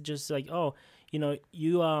has to just like, he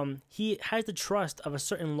has the trust of a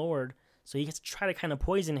certain lord, so he has to try to kind of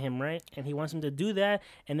poison him, right? And he wants him to do that,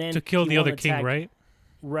 and then to kill the other attack. king, right?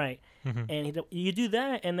 Right. Mm-hmm. And you do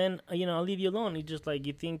that, and then I'll leave you alone. He just like,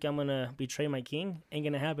 you think I'm gonna betray my king? Ain't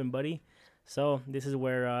gonna happen, buddy. So this is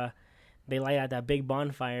where they light out that big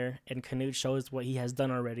bonfire, and Canute shows what he has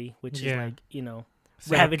done already, which is like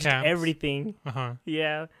ravaged everything.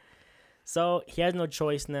 Yeah. So he has no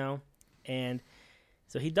choice now, and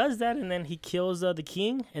so he does that, and then he kills the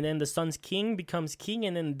king, and then the son's king becomes king,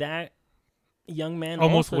 and then that young man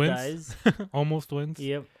almost also wins. dies. Almost wins.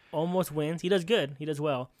 Yep, almost wins. He does good. He does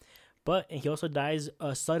well, but he also dies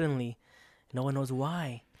suddenly. No one knows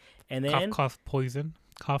why. And then cough, poison.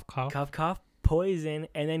 Cough, poison.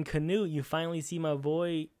 And then Canute, you finally see my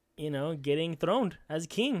boy, getting throned as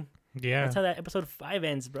king. Yeah, that's how that episode 5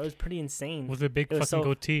 ends, bro. It's pretty insane. With a big fucking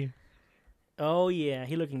goatee. Oh yeah,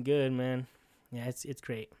 he looking good, man. Yeah, it's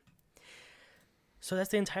great. So that's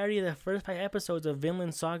the entirety of the first 5 episodes of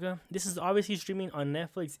Vinland Saga. This is obviously streaming on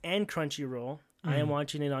Netflix and Crunchyroll. I am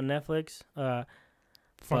watching it on Netflix. Fuck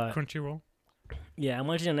Crunchyroll. Yeah, I'm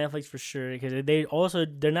watching it on Netflix for sure because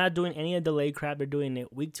they're not doing any of the delay crap. They're doing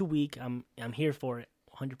it week to week. I'm here for it,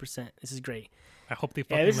 100%. This is great. I hope they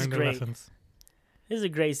fucking learn their lessons. This is a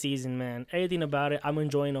great season, man. Everything about it, I'm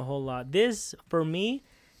enjoying a whole lot. This, for me,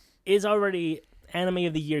 is already Anime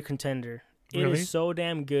of the Year contender. It is so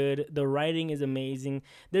damn good. The writing is amazing.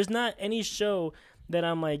 There's not any show that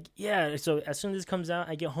I'm like, yeah. So as soon as this comes out,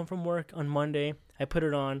 I get home from work on Monday, I put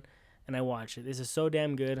it on, and I watch it. This is so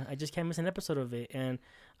damn good. I just can't miss an episode of it. And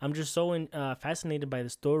I'm just so fascinated by the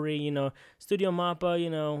story. Studio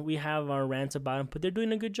Mappa, we have our rants about them, but they're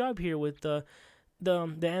doing a good job here with the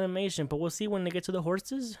animation. But we'll see when they get to the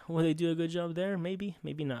horses. Will they do a good job there? Maybe,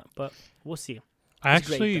 maybe not. But we'll see.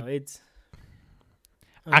 Actually,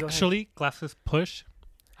 glasses push.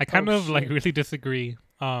 I kind of like really disagree.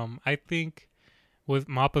 I think with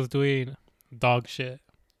Mappa's doing dog shit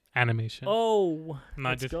animation.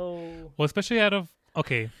 Let's go. Well, especially out of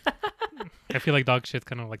I feel like dog shit's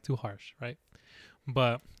kind of like too harsh, right?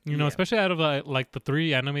 But especially out of like the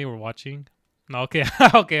 3 anime we're watching. No, okay.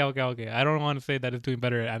 I don't want to say that it's doing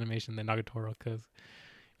better at animation than Nagatoro because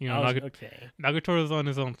Nagatoro's on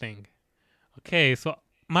his own thing. Okay, so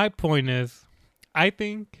my point is, I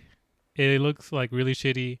think it looks like really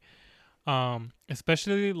shitty.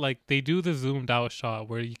 Especially like they do the zoomed out shot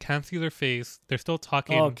where you can't see their face. They're still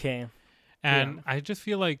talking. Okay. And I just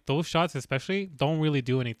feel like those shots especially don't really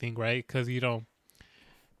do anything, right? Because,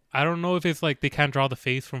 I don't know if it's like they can't draw the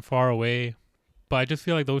face from far away, but I just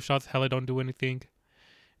feel like those shots hella don't do anything.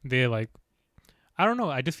 They like, I don't know.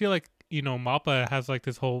 I just feel like, Mappa has like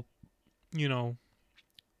this whole,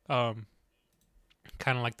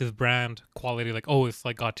 kind of like this brand quality, like, oh, it's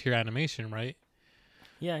like God tier animation, right?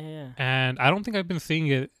 Yeah. And I don't think I've been seeing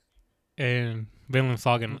it in Vinland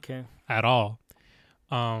Saga at all.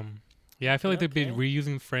 Yeah, I feel like they've been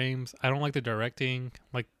reusing frames. I don't like the directing.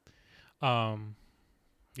 Like,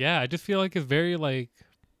 yeah, I just feel like it's very like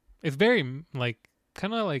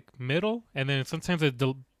kind of like middle, and then sometimes it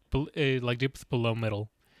like dips below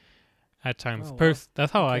middle at times.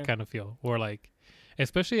 That's how I kind of feel. Or like,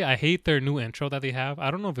 Especially, I hate their new intro that they have.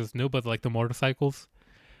 I don't know if it's new, but like the motorcycles.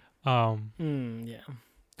 Yeah. Kind of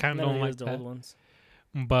None don't of like the that. old ones.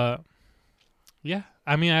 But yeah,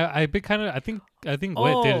 I mean, I've been kind of. I think Wit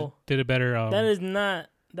Oh, did a better. that is not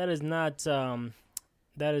Mappa.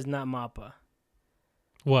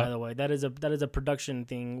 By What? the way, that is a production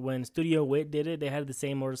thing. When Studio Wit did it, they had the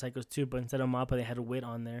same motorcycles too, but instead of Mappa, they had Wit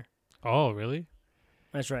on there. Oh, really?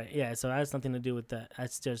 That's right. Yeah, so that has nothing to do with that.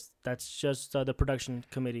 That's just the production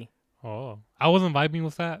committee. Oh, I wasn't vibing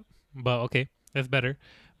with that, but okay, that's better.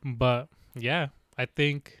 But yeah, I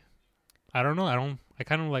think I don't know. I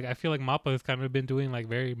kind of like. I feel like Mappa has kind of been doing like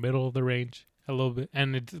very middle of the range a little bit,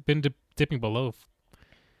 and it's been dipping below.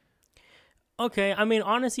 Okay, I mean,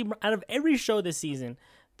 honestly, out of every show this season,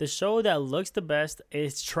 the show that looks the best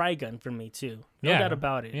is Trigun for me too. No Yeah, doubt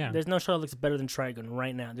about it. yeah. There's no show that looks better than Trigun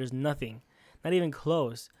right now. There's nothing, not even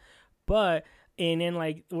close. But and then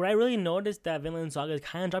like where I really noticed that Vinland Saga is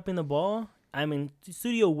kind of dropping the ball. I mean,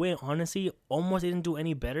 Studio Wit honestly almost didn't do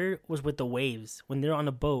any better. Was with the waves when they're on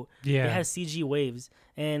the boat. Yeah. They had CG waves,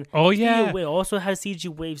 and Oh Studio yeah, Wit also has CG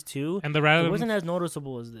waves too. and the It random wasn't as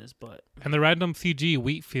noticeable as this, but CG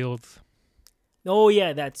wheat fields. oh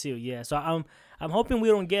yeah, that too. Yeah, so I'm hoping we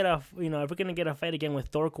don't get if we're gonna get a fight again with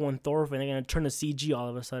Thorkel and Thorfinn, they're gonna turn to CG all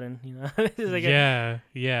of a sudden. It's like Yeah.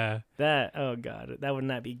 that. Oh god, that would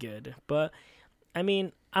not be good. But I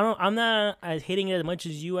mean, I'm not hating it as much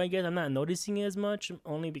as you. I guess I'm not noticing it as much,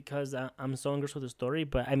 only because I'm so engrossed with the story.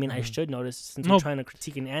 But I mean, I should notice since we're trying to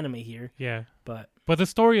critique an anime here. Yeah. But the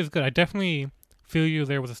story is good. I definitely feel you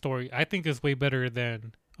there with the story. I think it's way better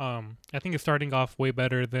than I think it's starting off way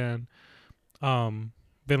better than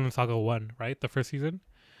Vinland Saga 1, right? The first season.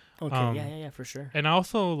 okay, yeah, for sure. And I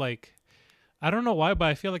also like I don't know why, but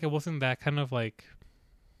I feel like it wasn't that kind of like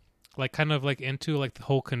into like the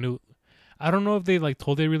whole Canute. I don't know if they like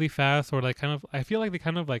told it really fast or like kind of. I feel like they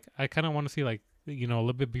kind of like. I kind of want to see like a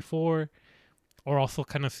little bit before, or also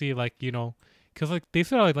kind of see like because like they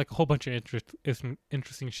said like a whole bunch of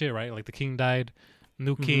interesting shit, right? Like the king died,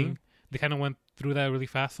 new king. They kind of went through that really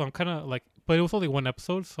fast, so I'm kind of like. But it was only one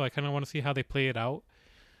episode, so I kind of want to see how they play it out,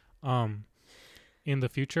 in the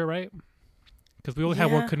future, right? Because we only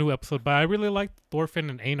have one Canoe episode, but I really like Thorfinn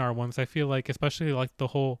and Einar ones. I feel like, especially like the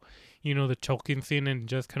whole, the choking scene and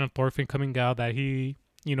just kind of Thorfinn coming out that he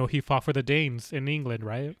fought for the Danes in England,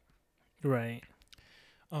 right? Right.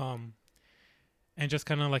 And just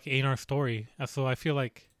kind of like Einar's story. So I feel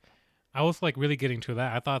like I was like really getting to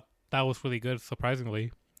that. I thought that was really good,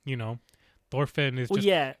 surprisingly. Thorfinn is just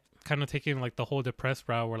kind of taking like the whole depressed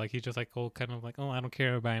route where like he's just like, kind of like, I don't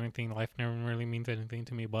care about anything. Life never really means anything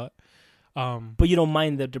to me, but you don't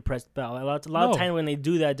mind the depressed bell. A lot No. of time when they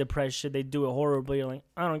do that depressed shit, they do it horribly. You're like,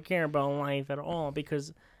 I don't care about life at all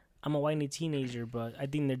because I'm a whiny teenager. But I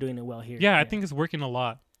think they're doing it well here. Yeah, I think it's working a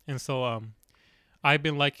lot. And so I've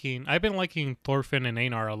been liking Thorfinn and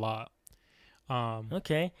Einar a lot.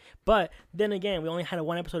 Okay, but then again, we only had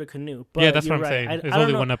one episode of Canoe. But yeah, that's what I'm right. saying. I It's don't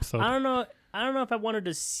only know- one episode. I don't know if I wanted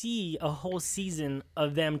to see a whole season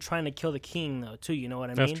of them trying to kill the king though. Too, you know what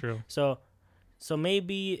I mean? That's true. So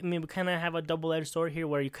maybe we kind of have a double-edged sword here,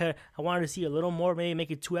 where I wanted to see a little more, maybe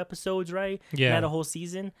make it 2 episodes, right? Yeah. Not a whole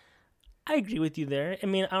season. I agree with you there. I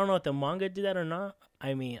mean, I don't know if the manga did that or not.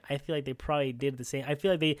 I mean, I feel like they probably did the same. I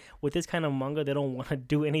feel like with this kind of manga, they don't want to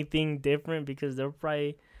do anything different because they're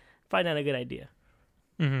probably not a good idea.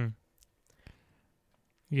 Mm-hmm.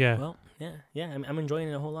 Yeah. Well, yeah. I'm enjoying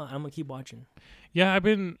it a whole lot. I'm gonna keep watching. Yeah, I've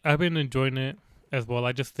been enjoying it as well.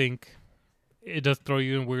 I just think it does throw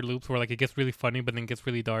you in weird loops where like it gets really funny but then gets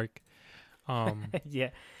really dark.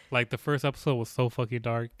 Yeah. Like the first episode was so fucking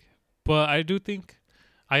dark. But I do think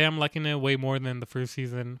I am liking it way more than the first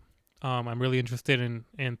season. I'm really interested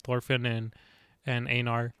in Thorfinn and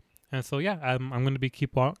Einar. And so yeah, I'm gonna be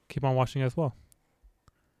keep on watching as well.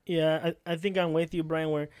 Yeah, I think I'm with you, Brian,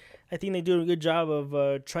 where I think they do a good job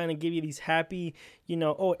of trying to give you these happy,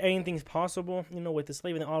 anything's possible, with the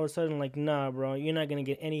slave, and then all of a sudden, like, nah, bro, you're not going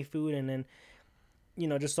to get any food, and then,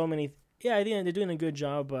 just so many. Yeah, I think they're doing a good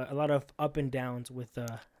job, a lot of up and downs with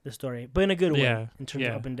the story, but in a good way, in terms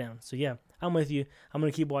of up and down. So, yeah, I'm with you. I'm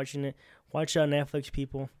going to keep watching it. Watch Netflix,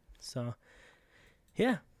 people. So,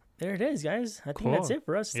 yeah, there it is, guys. I think that's it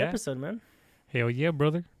for us this episode, man. Hell yeah,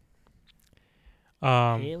 brother.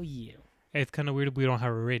 Hell yeah. It's kind of weird we don't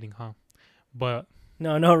have a rating, huh? But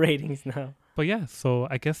no ratings, no. But yeah, so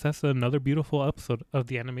I guess that's another beautiful episode of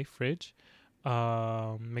the Anime Fridge.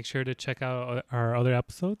 Make sure to check out our other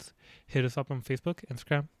episodes. Hit us up on Facebook,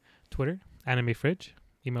 Instagram, Twitter, Anime Fridge.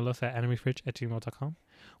 Email us at animefridge@gmail.com.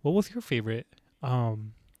 What was your favorite?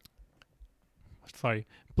 Sorry,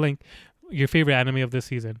 blank. your favorite anime of this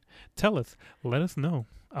season. Tell us. Let us know.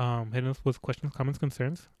 Hit us with questions, comments,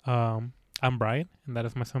 concerns. I'm Brian, and that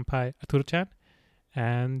is my senpai Arturo Chan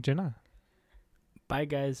and Jenna. Bye,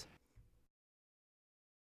 guys.